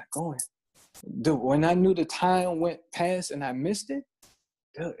 man, I'm not going. Dude, when I knew the time went past and I missed it,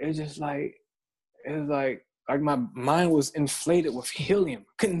 dude, it was like my mind was inflated with helium.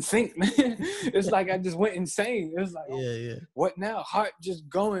 Couldn't think, man. It's like I just went insane. It was like, what now? Heart just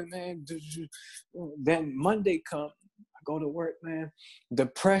going, man. Then Monday come. Go to work, man.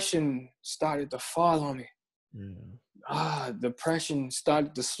 Depression started to fall on me. Depression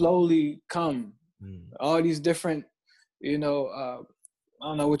started to slowly come. All these different, I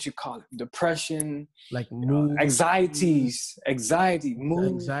don't know what you call it. Depression, like mood, anxiety,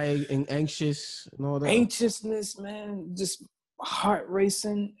 mood, anxiety, and anxious, and all that. Anxiousness, man. Just heart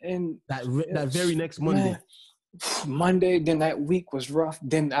racing, and that very next Monday. Monday, then that week was rough.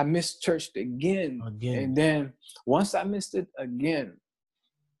 Then I missed church again. And then once I missed it again,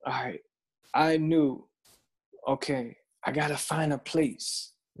 all right, I knew, okay, I got to find a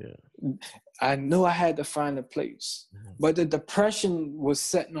place. Yeah. I knew I had to find a place. Mm-hmm. But the depression was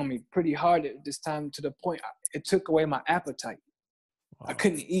setting on me pretty hard at this time, to the point it took away my appetite. Wow. I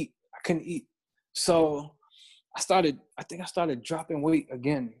couldn't eat. So I think I started dropping weight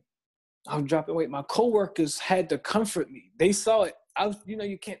again. I was dropping weight. My coworkers had to comfort me. They saw it.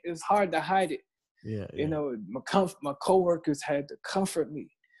 You can't, it's hard to hide it. Yeah. My coworkers had to comfort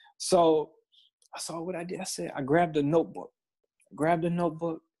me. So I saw what I did. I said, I grabbed a notebook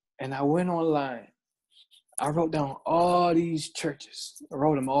and I went online. I wrote down all these churches. I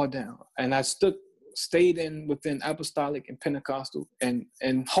wrote them all down. And I stayed within apostolic and Pentecostal and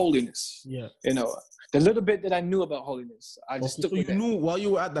holiness. Yeah. The little bit that I knew about holiness, I just stuck with that. So you knew while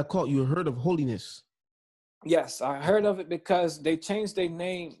you were at that call, you heard of holiness? Yes, I heard of it because they changed their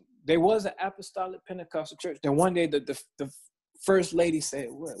name. There was an apostolic Pentecostal church. Then one day the first lady said,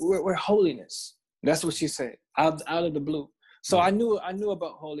 we're holiness. That's what she said, out of the blue. So I knew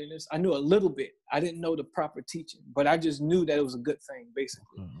about holiness. I knew a little bit. I didn't know the proper teaching, but I just knew that it was a good thing,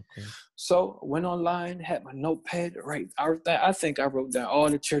 basically. Okay. So went online, had my notepad, right? I think I wrote down all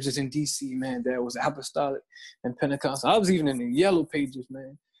the churches in DC, man, that was apostolic and Pentecostal. I was even in the yellow pages,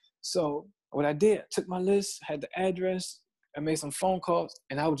 man. So what I did, I took my list, had the address, I made some phone calls,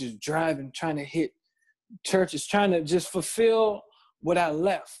 and I was just driving, trying to hit churches, trying to just fulfill what I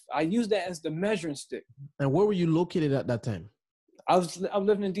left. I used that as the measuring stick. And where were you located at that time? I was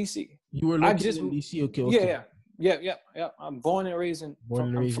living in DC. You were located in DC, okay. Yeah. I'm born and raised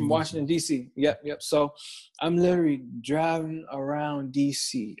from Washington, DC. Yep. So I'm literally driving around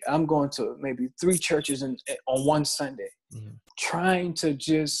DC. I'm going to maybe 3 churches on one Sunday, trying to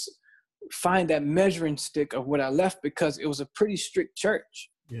just find that measuring stick of what I left, because it was a pretty strict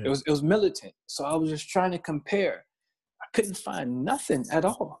church. Yeah. It was militant. So I was just trying to compare. I couldn't find nothing at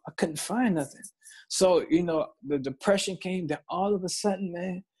all. I couldn't find nothing. So, the depression came. Then all of a sudden,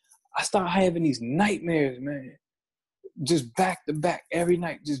 man, I started having these nightmares, man, just back to back every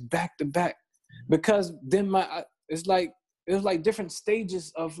night, just back to back. Because then it was like different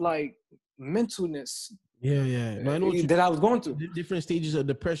stages of like mentalness. Yeah. No, I know that I was going through. Different stages of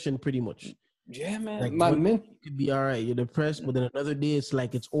depression, pretty much. Yeah, man. Like My one day men. you could be all right, you're depressed, but then another day it's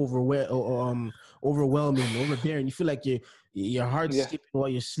like it's overwhelming, overbearing. You feel like your heart's Yeah. skipping while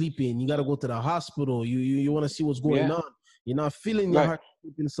you're sleeping. You gotta go to the hospital. You want to see what's going Yeah. on. You're not feeling your Right. heart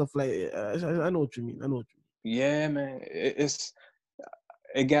skipping, stuff like. I know what you mean. I know what you Yeah, man.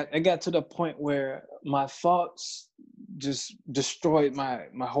 It got to the point where my thoughts just destroyed my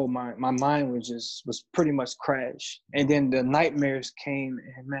whole mind. My mind was pretty much crashed. And then the nightmares came,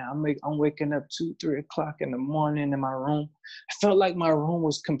 and man, I'm waking up 2-3 o'clock in the morning in my room. I felt like my room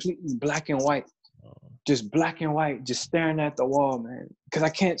was completely black and white. Just black and white, just staring at the wall, man. Because I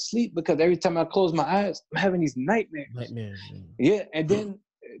can't sleep, because every time I close my eyes, I'm having these nightmares. Nightmares. Yeah, and then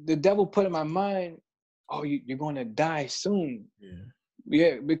the devil put in my mind, oh, you're going to die soon.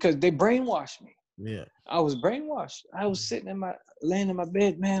 Yeah, because they brainwashed me. Yeah. I was brainwashed. I was laying in my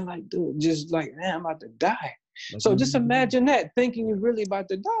bed, man, like, dude, just like, man, I'm about to die. Like So just imagine that, thinking you're really about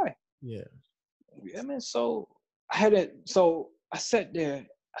to die. Yeah. Yeah, man. So I sat there.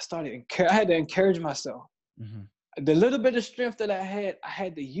 I had to encourage myself. Mm-hmm. The little bit of strength that I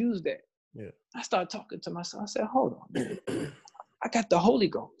had to use that. Yeah. I started talking to myself. I said, hold on, man. I got the Holy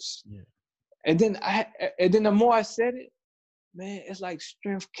Ghost. Yeah. And then the more I said it, man, it's like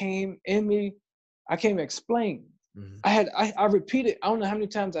strength came in me. I can't even explain. Mm-hmm. I repeated. I don't know how many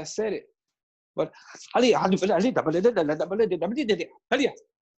times I said it, but thank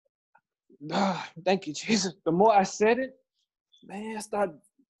you, Jesus. The more I said it, man, I started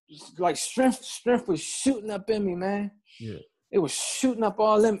like strength was shooting up in me, man. Yeah. It was shooting up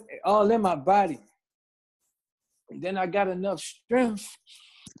all in my body. And then I got enough strength.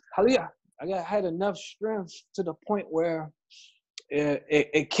 Hallelujah. I had enough strength to the point where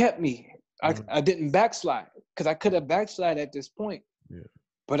it kept me. I didn't backslide, because I could have backslid at this point. Yeah.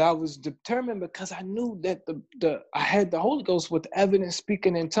 But I was determined, because I knew that I had the Holy Ghost with evidence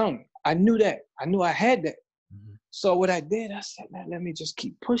speaking in tongue. I knew that. I knew I had that. Mm-hmm. So what I did, I said, man, let me just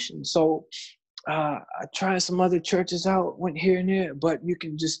keep pushing. So I tried some other churches out, went here and there, but you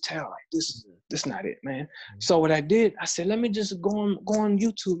can just tell, like, this not it, man. So what I did, I said, let me just go on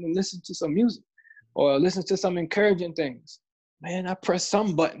YouTube and listen to some music, or listen to some encouraging things. Man, I pressed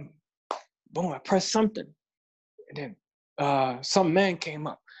some button. Boom, I pressed something. And then some man came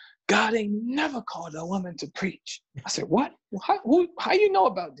up. God ain't never called a woman to preach. I said, what? How you know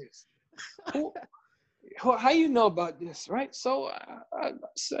about this? How you know about this, right? So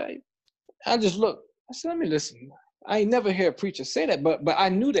I just looked. I said, let me listen. I ain't never hear a preacher say that, but I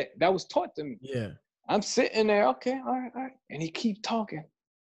knew that was taught to me. Yeah. I'm sitting there, okay, all right. And he keep talking.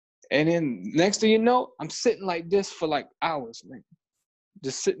 And then next thing you know, I'm sitting like this for like hours, man.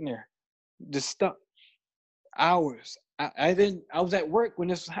 Just sitting there, just stuck. Hours. I was at work when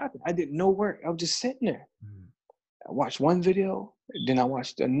this was happening. I did no work. I was just sitting there. I watched one video, then I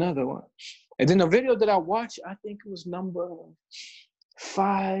watched another one. And then the video that I watched, I think it was number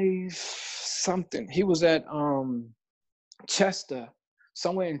 5 something. He was at Chester,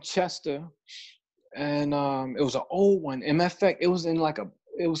 somewhere in Chester. And it was an old one. And matter of fact, it was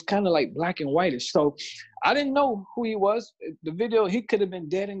kind of like black and whitish. So I didn't know who he was. The video, he could have been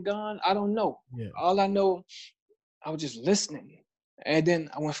dead and gone. I don't know. Yeah. All I know, I was just listening. And then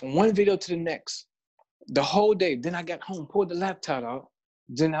I went from one video to the next. The whole day. Then I got home, pulled the laptop out.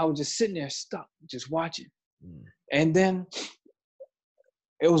 Then I was just sitting there stuck, just watching. And then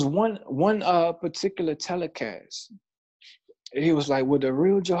it was one particular telecast. He was like, would the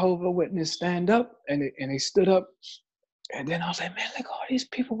real Jehovah Witness stand up? And he stood up. And then I was like, man, look at all these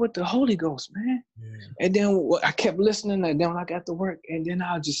people with the Holy Ghost, man. Yeah. And then I kept listening. And then when I got to work, and then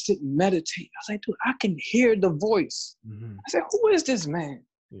I would just sit and meditate. I was like, dude, I can hear the voice. I said, who is this man?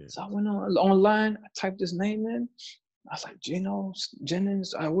 Yeah. So I went online. I typed his name in. I was like, Gino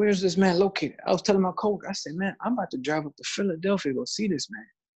Jennings, where's this man located? I was telling my coach, I said, man, I'm about to drive up to Philadelphia to go see this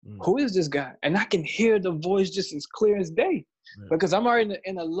man. Who is this guy? And I can hear the voice just as clear as day. Because I'm already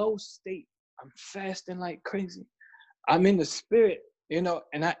in a low state. I'm fasting like crazy. I'm in the spirit, and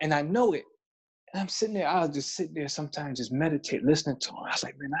I know it. And I'm sitting there, I'll just sit there sometimes, just meditate, listening to him. I was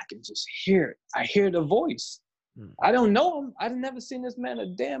like, man, I can just hear it. I hear the voice. I don't know him. I've never seen this man a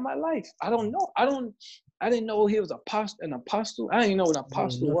day in my life. I don't know. I didn't know he was an apostle. I didn't even know what an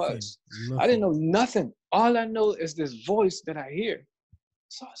apostle was. I didn't know nothing. All I know is this voice that I hear.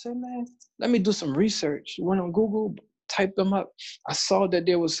 So I said, man, let me do some research. Went on Google, typed them up. I saw that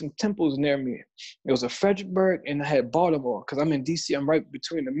there was some temples near me. It was a Fredericksburg, and I had Baltimore, because I'm in DC. I'm right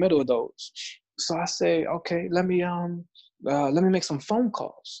between the middle of those. So I say, okay, let me make some phone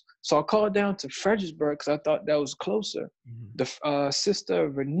calls. So I called down to Fredericksburg because I thought that was closer. The sister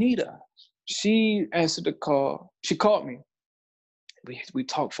Renita, she answered the call. She called me, we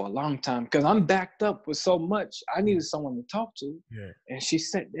talked for a long time because I'm backed up with so much. I needed someone to talk to. Yeah. And she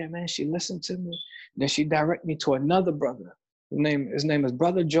sat there, man. She listened to me. Then she directed me to another brother. His name is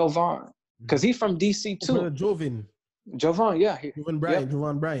Brother Jovan, because he's from DC too. Brother Jovan. Jovan, yeah. Jovan Bryan. Yep.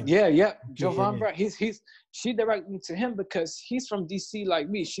 Jovan Bryan. Yeah, yeah. Okay, Jovan yeah. Bryan. She directed me to him because he's from DC like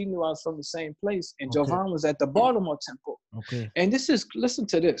me. She knew I was from the same place. And Okay. Jovan was at the Baltimore Temple. Okay. And listen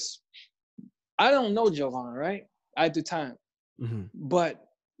to this. I don't know Jovan, right? At the time. Mm-hmm. But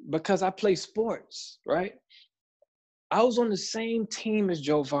because I play sports, right? I was on the same team as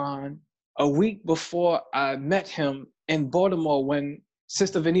Jovan a week before I met him in Baltimore when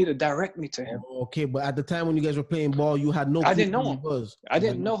Sister Vanita directed me to him. Okay, but at the time when you guys were playing ball, you had no clue I didn't know who him. he was. I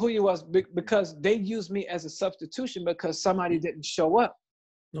didn't know who he was because they used me as a substitution because somebody didn't show up.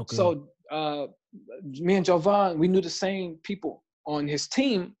 Okay. So me and Jovan, we knew the same people on his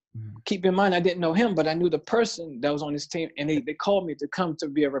team. Mm-hmm. Keep in mind, I didn't know him, but I knew the person that was on his team, and they called me to come to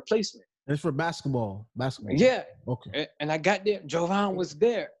be a replacement. And it's for basketball. Yeah. Okay. And I got there. Jovan was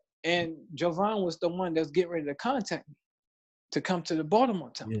there, and Jovan was the one that was getting ready to contact me to come to the Baltimore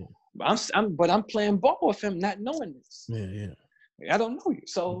Temple. Yeah. But I'm playing ball with him, not knowing this. Yeah. I don't know you.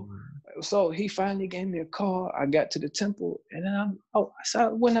 So he finally gave me a call. I got to the temple, and then I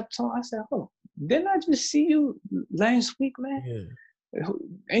went up to him. I said, "Oh, didn't I just see you last week, man? Yeah.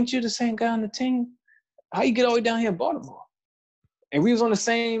 Ain't you the same guy on the team? How you get all the way down here in Baltimore?" And we was on the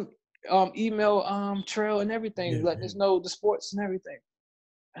same email trail and everything, letting us know the sports and everything.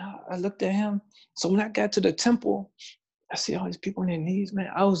 I looked at him. So when I got to the temple, I see all these people on their knees, man.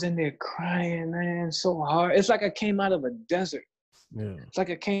 I was in there crying, man, so hard. It's like I came out of a desert. Yeah. It's like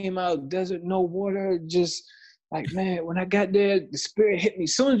I came out of a desert, no water, just like, man, when I got there, the Spirit hit me.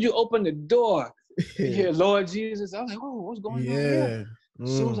 As soon as you open the door, you hear Lord Jesus. I was like, oh, what's going on here?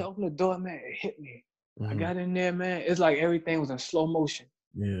 As soon as I opened the door, man, it hit me. I got in there, man. It's like everything was in slow motion.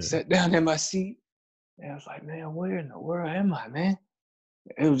 Yeah. Sat down in my seat, and I was like, man, where in the world am I, man?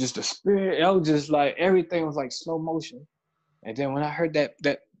 It was just the Spirit. I was just like, everything was like slow motion. And then when I heard that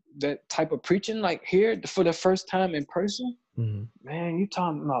type of preaching, like here for the first time in person, man, you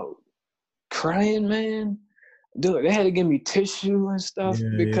talking about crying, man. Dude, they had to give me tissue and stuff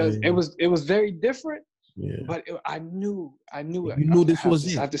because it was very different. Yeah. But I knew you knew this was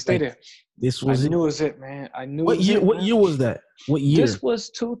it. I have to stay there. This was I knew it was it, man. I knew. What year? What year was that? What year? This was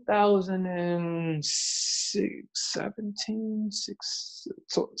 2006, 17,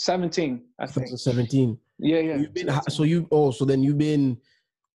 I think. 2017. Yeah. So then you've been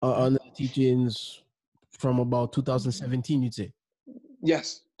under the teachings from about 2017, you'd say?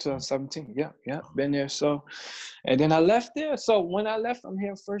 Yes, 2017. Yeah. Been there. So, and then I left there. So when I left, I'm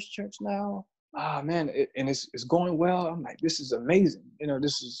here at First Church now. Man, it's going well. I'm like, this is amazing.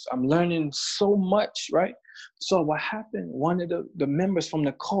 I'm learning so much, right? So what happened, one of the members from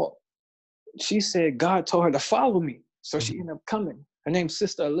the cult, she said God told her to follow me. So she ended up coming. Her name's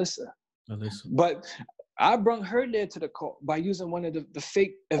Sister Alyssa. But I brought her there to the cult by using one of the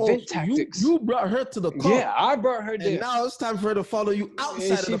fake event tactics. You brought her to the cult? Yeah, I brought her there. And now it's time for her to follow you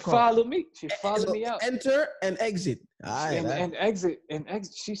outside of the cult. She followed me. She followed me out. Enter and exit. And exit.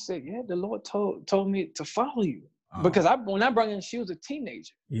 She said, yeah, the Lord told me to follow you. Because when I brought her in, she was a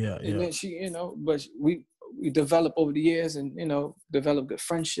teenager. Yeah. And then she, but we developed over the years and, developed good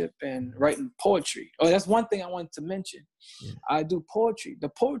friendship and writing poetry. Oh, that's one thing I wanted to mention. Yeah. I do poetry. The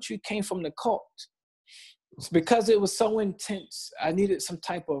poetry came from the cult. It's because it was so intense. I needed some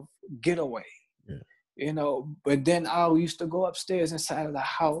type of getaway, but then I used to go upstairs inside of the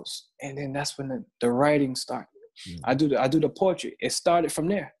house, and then that's when the writing started. I do the poetry. It started from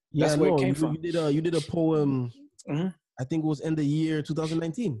there. That's where it came from. You did a poem. I think it was end of year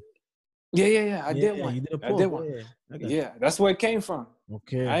 2019. Yeah. I did one. You did a poem. I did one. Yeah, that's where it came from.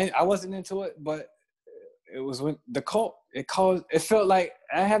 Okay. I wasn't into it, but it was when the cult. It felt like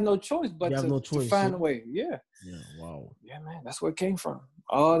I had no choice but to find a way. Yeah. Yeah. Wow. Yeah, man. That's where it came from.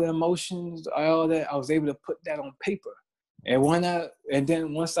 All the emotions, all that. I was able to put that on paper. And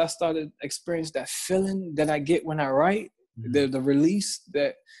then once I started experiencing that feeling that I get when I write, the release,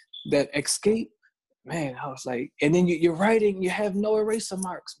 that escape, man, I was like, and then you're writing, you have no eraser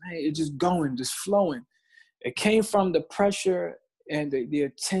marks, man. It's just going, just flowing. It came from the pressure and the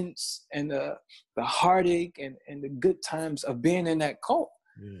intense and the heartache and the good times of being in that cult.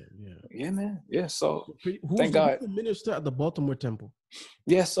 Yeah, man. Yeah, so thank God. Who's the minister at the Baltimore Temple?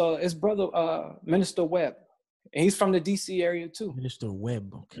 Yeah, so it's brother Minister Webb. And he's from the DC area too. Minister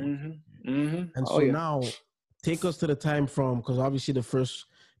Webb, okay. And so now, take us to the time because obviously the first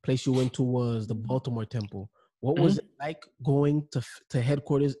place you went to was the Baltimore Temple. What was it like going to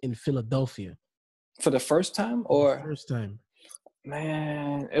headquarters in Philadelphia? For the first time or? First time.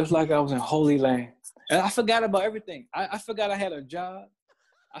 Man, it was like I was in Holy Land. And I forgot about everything. I forgot I had a job.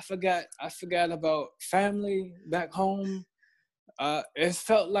 I forgot about family back home. It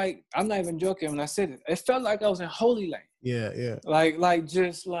felt like, I'm not even joking when I said it. It felt like I was in Holy Land. Yeah, yeah. Like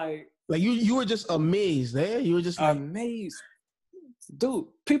you were just amazed, eh? You were just like amazed. Dude,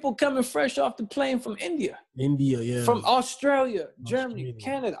 people coming fresh off the plane from India. India, yeah. From Australia, Germany,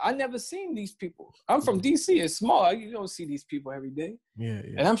 Canada. I never seen these people. I'm from DC. It's small. You don't see these people every day. Yeah,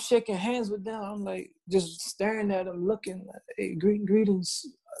 yeah. And I'm shaking hands with them. I'm like, just staring at them, looking, hey, greetings.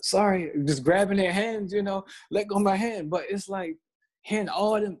 Sorry, just grabbing their hands, let go of my hand. But it's like hearing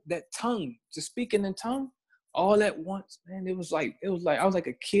all of them, that tongue, just speaking in tongue, all at once, man. It was like I was like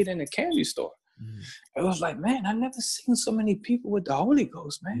a kid in a candy store. It was like, man, I never seen so many people with the Holy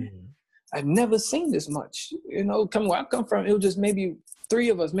Ghost, man. I've never seen this much. Coming where I come from, it was just maybe 3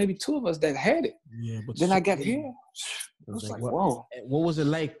 of us, maybe 2 of us that had it. Yeah, but then I got here. It was like, whoa. What was it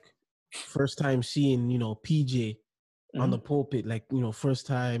like first time seeing, PJ on the pulpit, like, first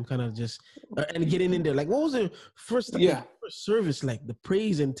time kind of just, and getting in there, like, what was it first time, first service, like the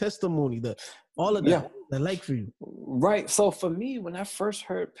praise and testimony, all of that, like for you? Right. So for me, when I first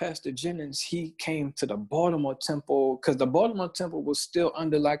heard Pastor Jennings, he came to the Baltimore Temple, because the Baltimore Temple was still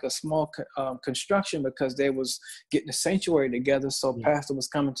under like a small construction, because they was getting the sanctuary together. So Pastor was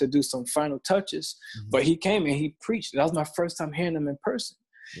coming to do some final touches, but he came and he preached. That was my first time hearing him in person.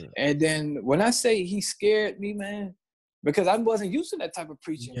 And then when I say he scared me, man, because I wasn't used to that type of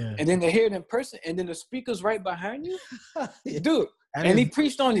preaching. And then to hear it in person, and then the speaker's right behind you, dude. And he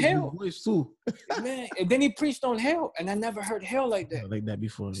preached on hell. Man, and then he preached on hell, and I never heard hell like that. Like that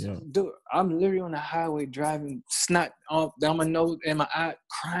before, yeah. Dude, I'm literally on the highway driving, snot down my nose and my eye,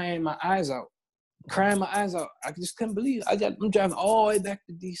 crying my eyes out. I just couldn't believe it. I'm driving all the way back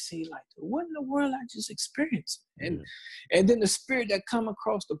to DC, like, what in the world I just experienced? And then the spirit that come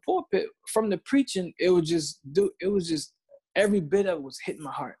across the pulpit from the preaching, it was just every bit of it was hitting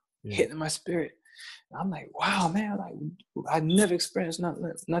my heart, hitting my spirit. I'm like, wow, man, like I never experienced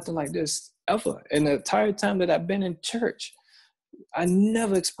nothing like this ever. And the entire time that I've been in church, I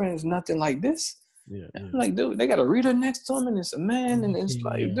never experienced nothing like this. I'm like, dude, they got a reader next to him, and it's a man, and it's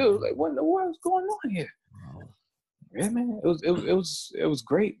like, dude, like, what in the world's going on here? Wow. Yeah, man, it was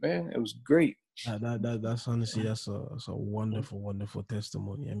great, man. It was great. That's honestly, that's a wonderful, wonderful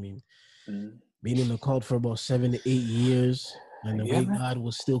testimony. I mean, being in the cult for about 7 to 8 years, and the way God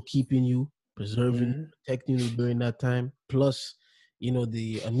was still keeping you, preserving, protecting you during that time. Plus,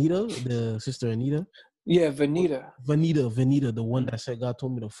 the sister Anita. Yeah, Vanita, the one that said God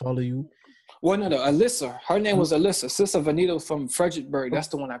told me to follow you. Well, no, Alyssa. Her name was Alyssa. Sister Vanita from Fredericksburg. That's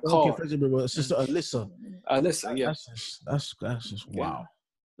the one I called. Okay, Fredericksburg. Sister Alyssa. Alyssa, yeah. That's just wow.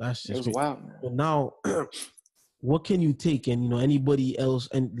 That's just it was wild, man. But now, what can you take, and anybody else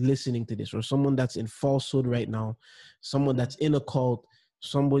and listening to this, or someone that's in falsehood right now, someone that's in a cult,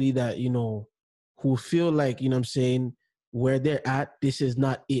 somebody that who feel like, what I'm saying, where they're at, this is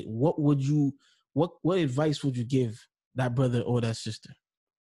not it. What advice would you give that brother or that sister?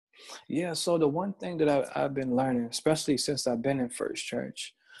 Yeah, so the one thing that I've been learning, especially since I've been in First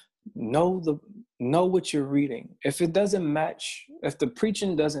Church, know what you're reading. If the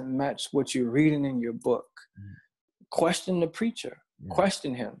preaching doesn't match what you're reading in your book, question the preacher,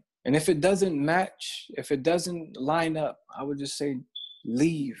 question him. And if it doesn't match, if it doesn't line up, I would just say,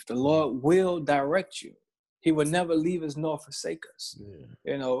 leave. The Lord will direct you. He will never leave us nor forsake us.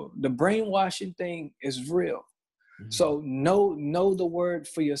 The brainwashing thing is real. So know the word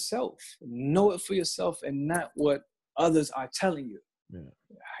for yourself. Know it for yourself, and not what others are telling you.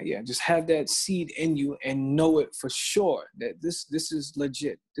 Just have that seed in you and know it for sure that this is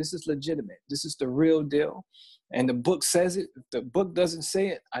legit. This is legitimate. This is the real deal. And the book says it. If the book doesn't say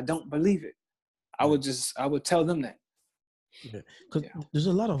it, I don't believe it. I would tell them that. Because there's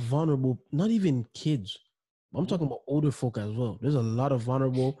a lot of vulnerable, not even kids. I'm talking about older folk as well. There's a lot of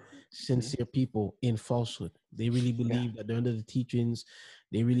vulnerable, sincere people in falsehood. They really believe that they're under the teachings.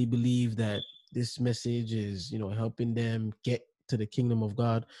 They really believe that this message is, helping them get to the kingdom of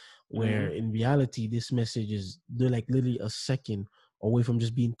God, where in reality, this message they're like literally a second away from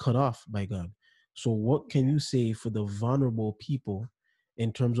just being cut off by God. So what can you say for the vulnerable people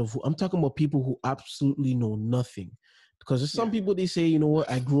in terms of, I'm talking about people who absolutely know nothing? Because there's some people, they say,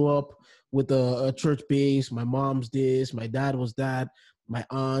 I grew up with a church base. My mom's this, my dad was that, my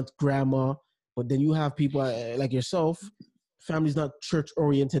aunt, grandma. But then you have people like yourself, family's not church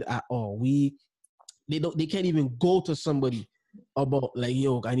oriented at all. They can't even go to somebody about like,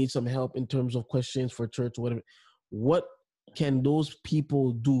 I need some help in terms of questions for church or whatever. What can those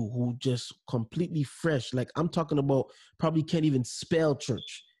people do who just completely fresh, like I'm talking about, probably can't even spell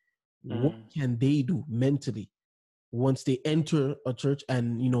church? What can they do mentally once they enter a church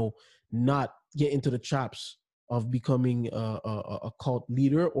and, not get into the traps of becoming a cult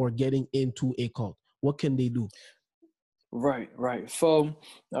leader or getting into a cult? What can they do? Right. So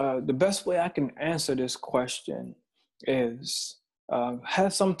the best way I can answer this question is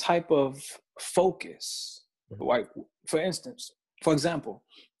have some type of focus. Like, for example,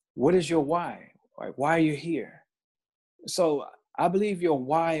 what is your why? Like, why are you here? So I believe your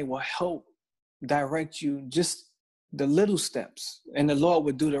why will help direct you just the little steps, and the Lord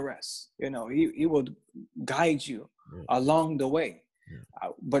will do the rest. He will guide you along the way.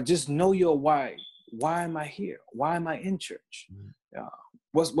 But just know your why. Why am I here? Why am I in church?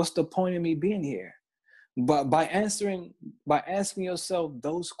 What's the point of me being here? But by asking yourself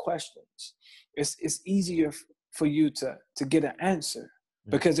those questions, it's easier for you to get an answer,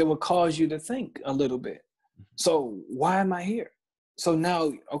 because it will cause you to think a little bit. So why am I here? So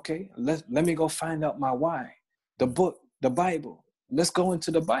now, okay, let me go find out my why. The book, the Bible. Let's go into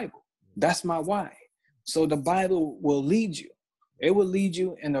the Bible. That's my why. So the Bible will lead you. It will lead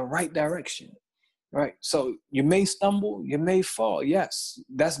you in the right direction, right? So you may stumble, you may fall. Yes,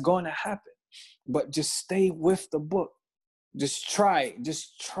 that's going to happen. But just stay with the book. Just try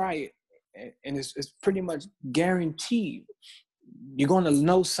it. And it's pretty much guaranteed you're going to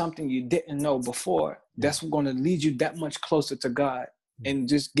know something you didn't know before. That's going to lead you that much closer to God and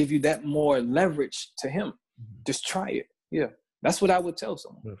just give you that more leverage to him. Just try it. Yeah. That's what I would tell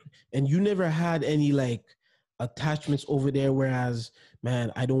someone. And you never had any like attachments over there, whereas,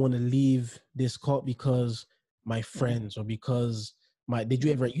 man, I don't want to leave this cult because my friends or because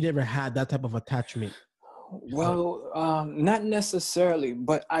you never had that type of attachment? Well, not necessarily,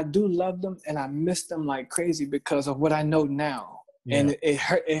 but I do love them and I miss them like crazy because of what I know now. Yeah. And it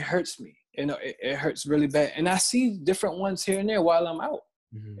hurts me. It hurts really bad. And I see different ones here and there while I'm out.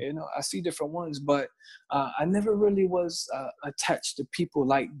 I see different ones, but I never really was attached to people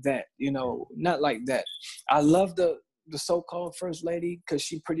like that, not like that. I love the so-called first lady because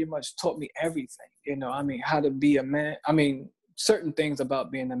she pretty much taught me everything, how to be a man. Certain things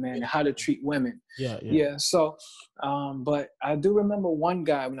about being a man and how to treat women. Yeah. So, but I do remember one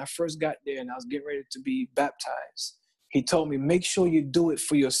guy when I first got there and I was getting ready to be baptized. He told me, make sure you do it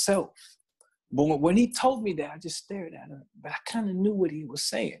for yourself. But when he told me that, I just stared at him. But I kind of knew what he was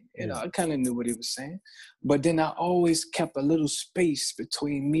saying. I kind of knew what he was saying. But then I always kept a little space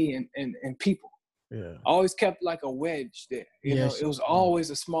between me and people. Yeah. I always kept like a wedge there. It was always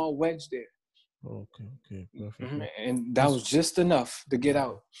a small wedge there. Okay, perfect. And that was just enough to get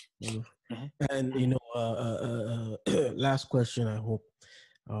out. And last question, I hope,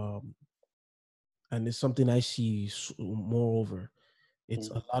 and it's something I see moreover. It's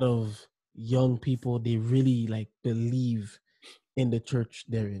a lot of young people, they really like believe in the church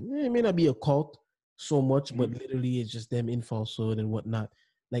they're in. It may not be a cult so much, but literally it's just them in falsehood and whatnot.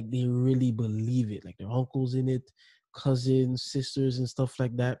 Like they really believe it, like their uncles in it, cousins, sisters, and stuff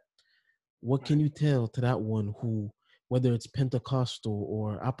like that. What can you tell to that one who, whether it's Pentecostal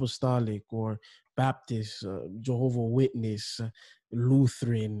or Apostolic or Baptist, Jehovah's Witness,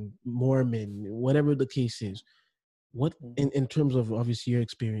 Lutheran, Mormon, whatever the case is, what, in terms of obviously your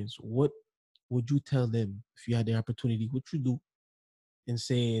experience, what would you tell them if you had the opportunity? What you do in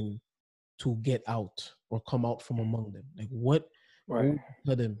saying to get out or come out from among them? Like what would you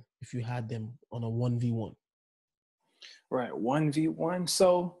tell them if you had them on a 1v1? Right, 1v1.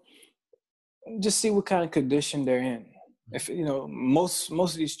 So just see what kind of condition they're in. If most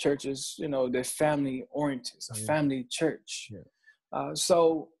of these churches, they're family oriented, it's a family church.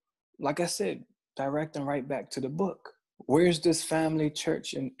 So like I said, direct them right back to the book. Where's this family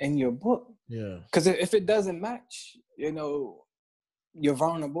church in your book? Yeah. Because if it doesn't match, you're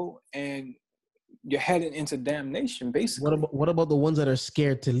vulnerable and you're heading into damnation, basically. What about the ones that are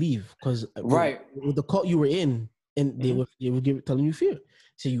scared to leave? Because with the cult you were in, and they were telling you fear.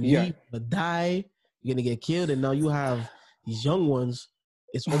 So you leave, but die, you're gonna get killed, and now you have these young ones.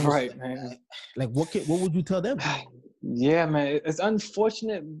 It's almost man. Like what would you tell them? Yeah, man, it's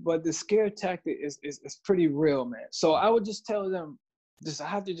unfortunate, but the scare tactic is pretty real, man. So I would just tell them, I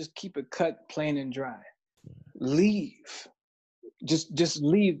have to just keep it cut, plain and dry. Leave. Just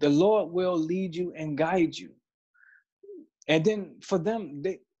leave. The Lord will lead you and guide you. And then for them,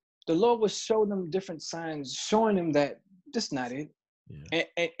 the Lord will show them different signs, showing them that that's not it. Yeah.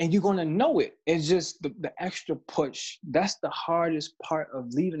 And you're going to know it. It's just the extra push. That's the hardest part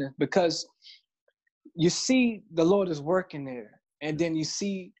of leaving it, because you see the Lord is working there. And then you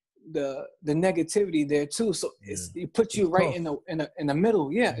see the negativity there too. So it puts you right in the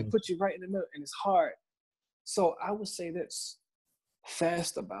middle. Yeah, it puts you right in the middle, and it's hard. So I would say this: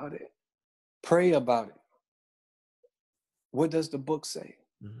 fast about it, pray about it. What does the book say?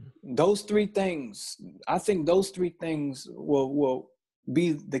 Mm-hmm. Those three things, I think those three things will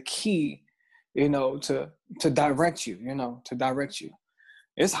be the key, to direct you, to direct you.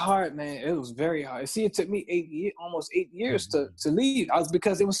 It's hard, man. It was very hard. See, it took me almost 8 years to leave.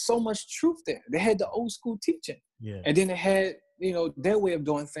 Because there was so much truth there. They had the old school teaching. Yeah. And then they had, their way of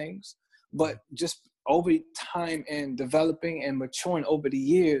doing things. But just over time and developing and maturing over the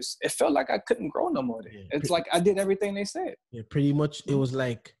years, it felt like I couldn't grow no more there. It's like I did everything they said. Yeah, pretty much. It was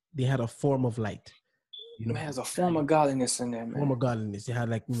like they had a form of light. Man, there's a form of godliness in there, man. Form of godliness. They had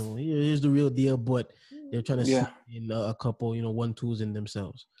like, here's the real deal, but they're trying to see in a couple, 1-2s in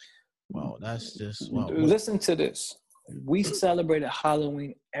themselves. Wow, that's just wow. Listen to this. We celebrated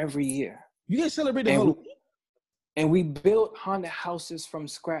Halloween every year. You guys celebrated Halloween? And we built haunted houses from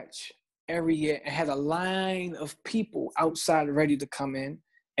scratch every year and had a line of people outside ready to come in.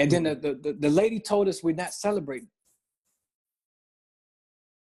 And then the lady told us we're not celebrating.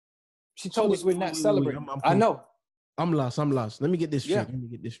 She told us we're not celebrating. I know. I'm lost. Let me get this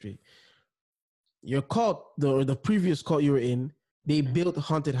straight. Your cult, the previous cult you were in, they built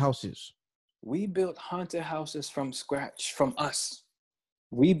haunted houses. We built haunted houses from scratch, from us.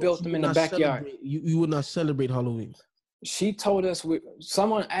 We built them in the backyard. You would not celebrate Halloween. She told us,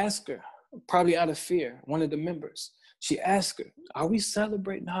 someone asked her, probably out of fear, one of the members. She asked her, are we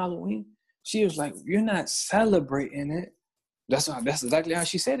celebrating Halloween? She was like, you're not celebrating it. That's exactly how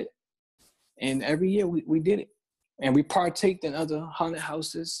she said it. And every year we did it. And we partaked in other haunted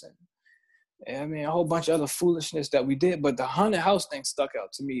houses. And I mean, a whole bunch of other foolishness that we did. But the haunted house thing stuck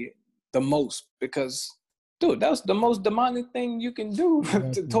out to me the most because, dude, that was the most demonic thing you can do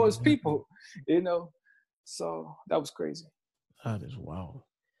towards people, So that was crazy. That is wow.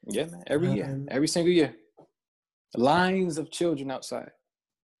 Yeah, man. Every year. Every single year. Lines of children outside.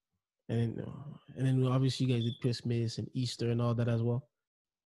 And then obviously you guys did Christmas and Easter and all that as well.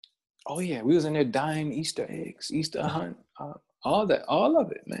 Oh yeah, we was in there dyeing Easter eggs, Easter hunt, all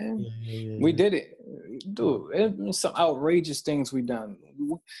of it, man. Yeah. We did it, dude. It was some outrageous things we done.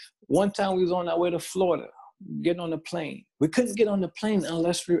 One time we was on our way to Florida, getting on the plane. We couldn't get on the plane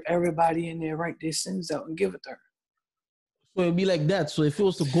unless everybody in there write their sins out and give it to her. So it'd be like that. So if it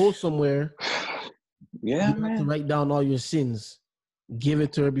was to go somewhere, you have to write down all your sins, give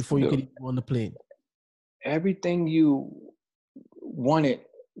it to her before you could go on the plane. Everything you wanted.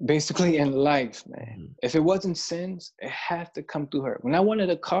 Basically in life, man. Mm-hmm. If it wasn't sins, it had to come through her. When I wanted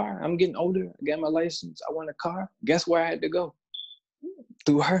a car, I'm getting older, I got my license, I want a car. Guess where I had to go?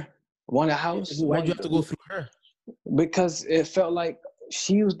 Through her. Want a house. Why'd you have to go through her? Because it felt like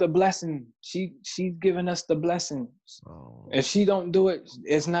she was the blessing. She's giving us the blessings. Oh. If she don't do it,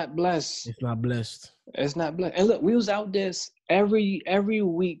 it's not blessed. It's not blessed. It's not blessed. And look, we was out there every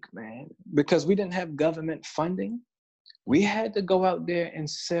week, man, because we didn't have government funding. We had to go out there and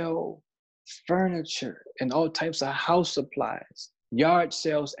sell furniture and all types of house supplies, yard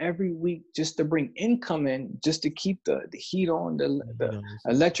sales every week just to bring income in, just to keep the heat on, the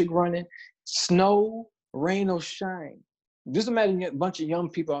electric running, snow, rain or shine. Just imagine a bunch of young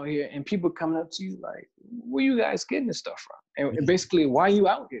people out here and people coming up to you like, where you guys getting this stuff from? And basically, why are you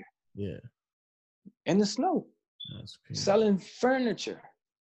out here? Yeah. In the snow. That's crazy. Selling furniture,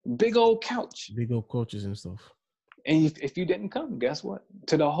 big old couch. Big old couches and stuff. And if you didn't come, guess what?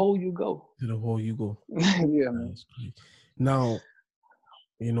 To the hole you go. To the hole you go. Yeah, man. Now,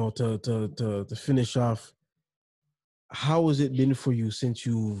 to finish off, how has it been for you since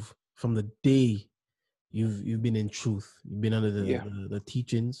from the day you've been in truth, you've been under the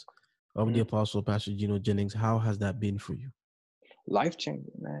teachings of the Apostle Pastor Gino Jennings? How has that been for you?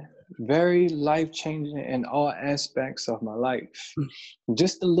 Life-changing, man. Very life-changing in all aspects of my life.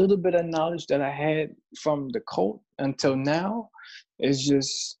 Just a little bit of knowledge that I had from the cult until now is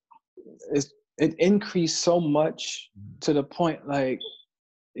just, it increased so much to the point like,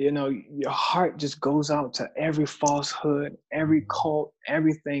 your heart just goes out to every falsehood, every cult,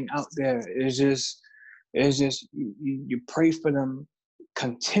 everything out there. It's just you pray for them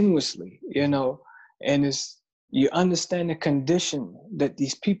continuously, and you understand the condition that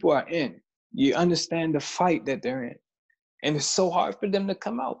these people are in. You understand the fight that they're in. And it's so hard for them to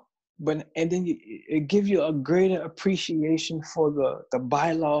come out. And then it gives you a greater appreciation for the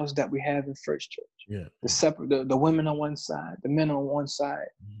bylaws that we have in First Church. Yeah. The women on one side, the men on one side,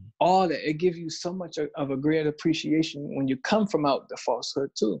 all that. It gives you so much of a greater appreciation when you come from out the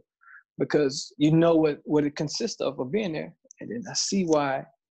falsehood too, because you know what it consists of being there. And then I see why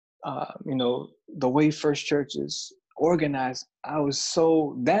you know, the way First Church is organized,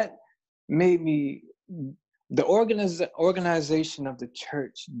 that made me, the organization of the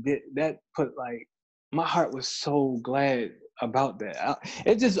church that put like, my heart was so glad about that.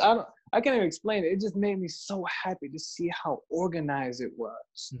 I can't even explain it. It just made me so happy to see how organized it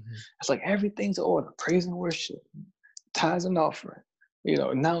was. Mm-hmm. It's like everything's in order, praise and worship, tithes and offering, you know,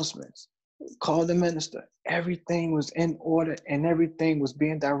 announcements, call the minister. Everything was in order and everything was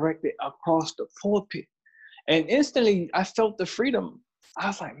being directed across the pulpit. And instantly I felt the freedom. I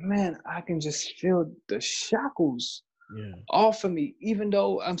was like, man, I can just feel the shackles off of me, even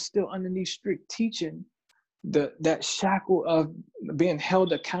though I'm still underneath strict teaching. That shackle of being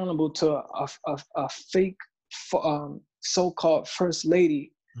held accountable to a fake so-called first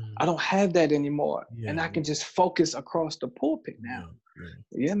lady, I don't have that anymore. And I can just focus across the pulpit now.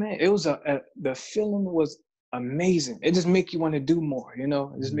 Yeah, man, it was the feeling was amazing. It just make you want to do more, you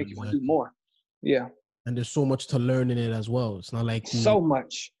know. It just make you want to do more. Yeah. And there's so much to learn in it as well. It's not like so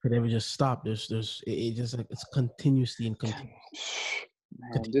much could ever just stop. It just like it's continuously and continuously.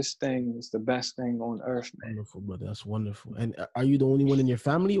 Man, this thing is the best thing on earth, man. Wonderful, brother. That's wonderful. And are you the only one in your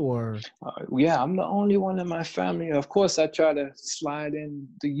family, or? Yeah, I'm the only one in my family. Of course, I try to slide in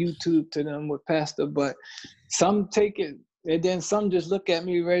the YouTube to them with Pastor, but some take it, and then some just look at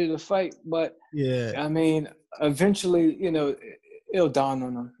me ready to fight. But yeah, I mean, eventually, you know, it'll dawn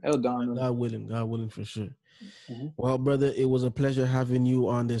on them. It'll dawn on them. God willing, for sure. Mm-hmm. Well, brother, it was a pleasure having you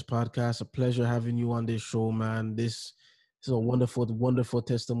on this podcast. A pleasure having you on this show, man. This is a wonderful, wonderful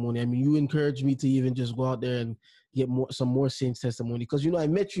testimony. I mean, you encouraged me to even just go out there and get some more saints testimony, because, you know, I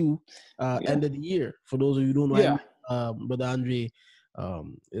met you end of the year. For those of you who don't know, I met, Brother Andre.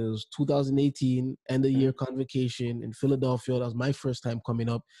 It was 2018, end of the year convocation in Philadelphia. That was my first time coming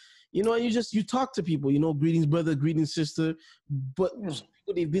up. You know, and you talk to people, you know, greetings, brother, greetings, sister. But some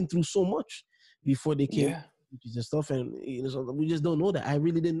people, they've been through so much before they came and stuff, and you know, we just don't know that. I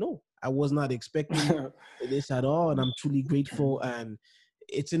really didn't know. I was not expecting this at all, and I'm truly grateful. And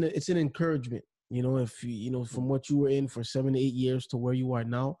it's an encouragement. You know, if you know, from what you were in for 7 to 8 years to where you are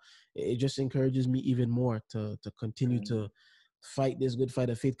now, it just encourages me even more to continue to fight this good fight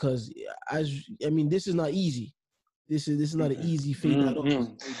of faith. Because this is not easy. This is not an easy faith at all.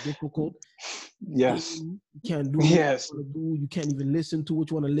 It's very difficult. Yes. You can't do what you want to do. You can't even listen to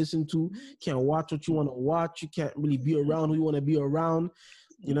what you want to listen to. You can't watch what you want to watch. You can't really be around who you want to be around.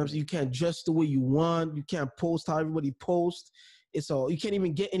 You know what I'm saying? You can't dress the way you want. You can't post how everybody posts. You can't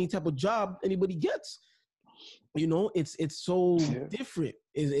even get any type of job anybody gets. You know, it's so different.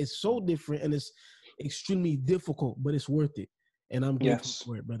 It's so different, and it's extremely difficult, but it's worth it. And I'm grateful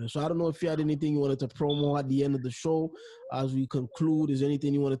for it, brother. So I don't know if you had anything you wanted to promo at the end of the show as we conclude. Is there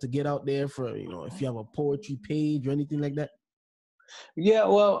anything you wanted to get out there for, you know, if you have a poetry page or anything like that? Yeah,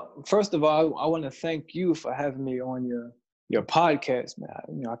 well, first of all, I want to thank you for having me on your podcast, man.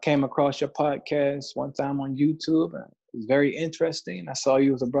 You know, I came across your podcast one time on YouTube, and it was very interesting. I saw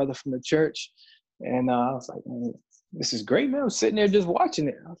you as a brother from the church, and I was like, man, this is great, man. I was sitting there just watching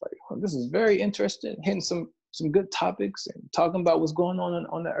it. I was like, oh, this is very interesting, hitting some good topics and talking about what's going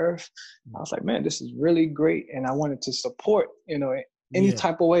on the earth. I was like, man, this is really great. And I wanted to support, you know, any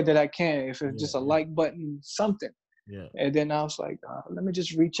type of way that I can, if it's just a like button, something. Yeah. And then I was like, let me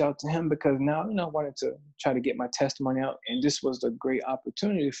just reach out to him, because now, you know, I wanted to try to get my testimony out. And this was a great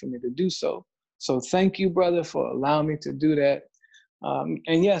opportunity for me to do so. So thank you, brother, for allowing me to do that.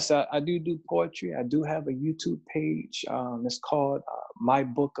 And yes, I do poetry. I do have a YouTube page. It's called My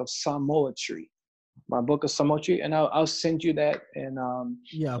Book of Samoetry. My Book of Samoetry, and I'll send you that. And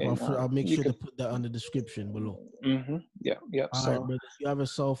I'll make sure to put that on the description below. Yeah. All right, brother. You have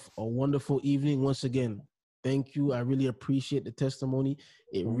yourself a wonderful evening. Once again, thank you. I really appreciate the testimony.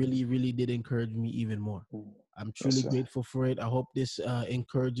 It really, really did encourage me even more. I'm truly grateful for it. I hope this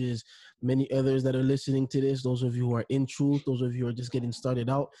encourages many others that are listening to this. Those of you who are in truth, those of you who are just getting started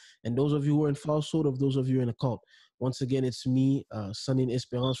out, and those of you who are in falsehood, of those of you in a cult. Once again, it's me, Sunny and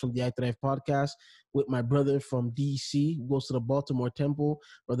Esperance from the I Thrive podcast, with my brother from DC, who goes to the Baltimore Temple,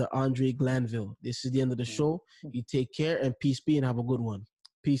 Brother Andre Glanville. This is the end of the show. You take care, and peace be, and have a good one.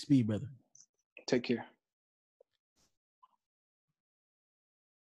 Peace be, brother. Take care.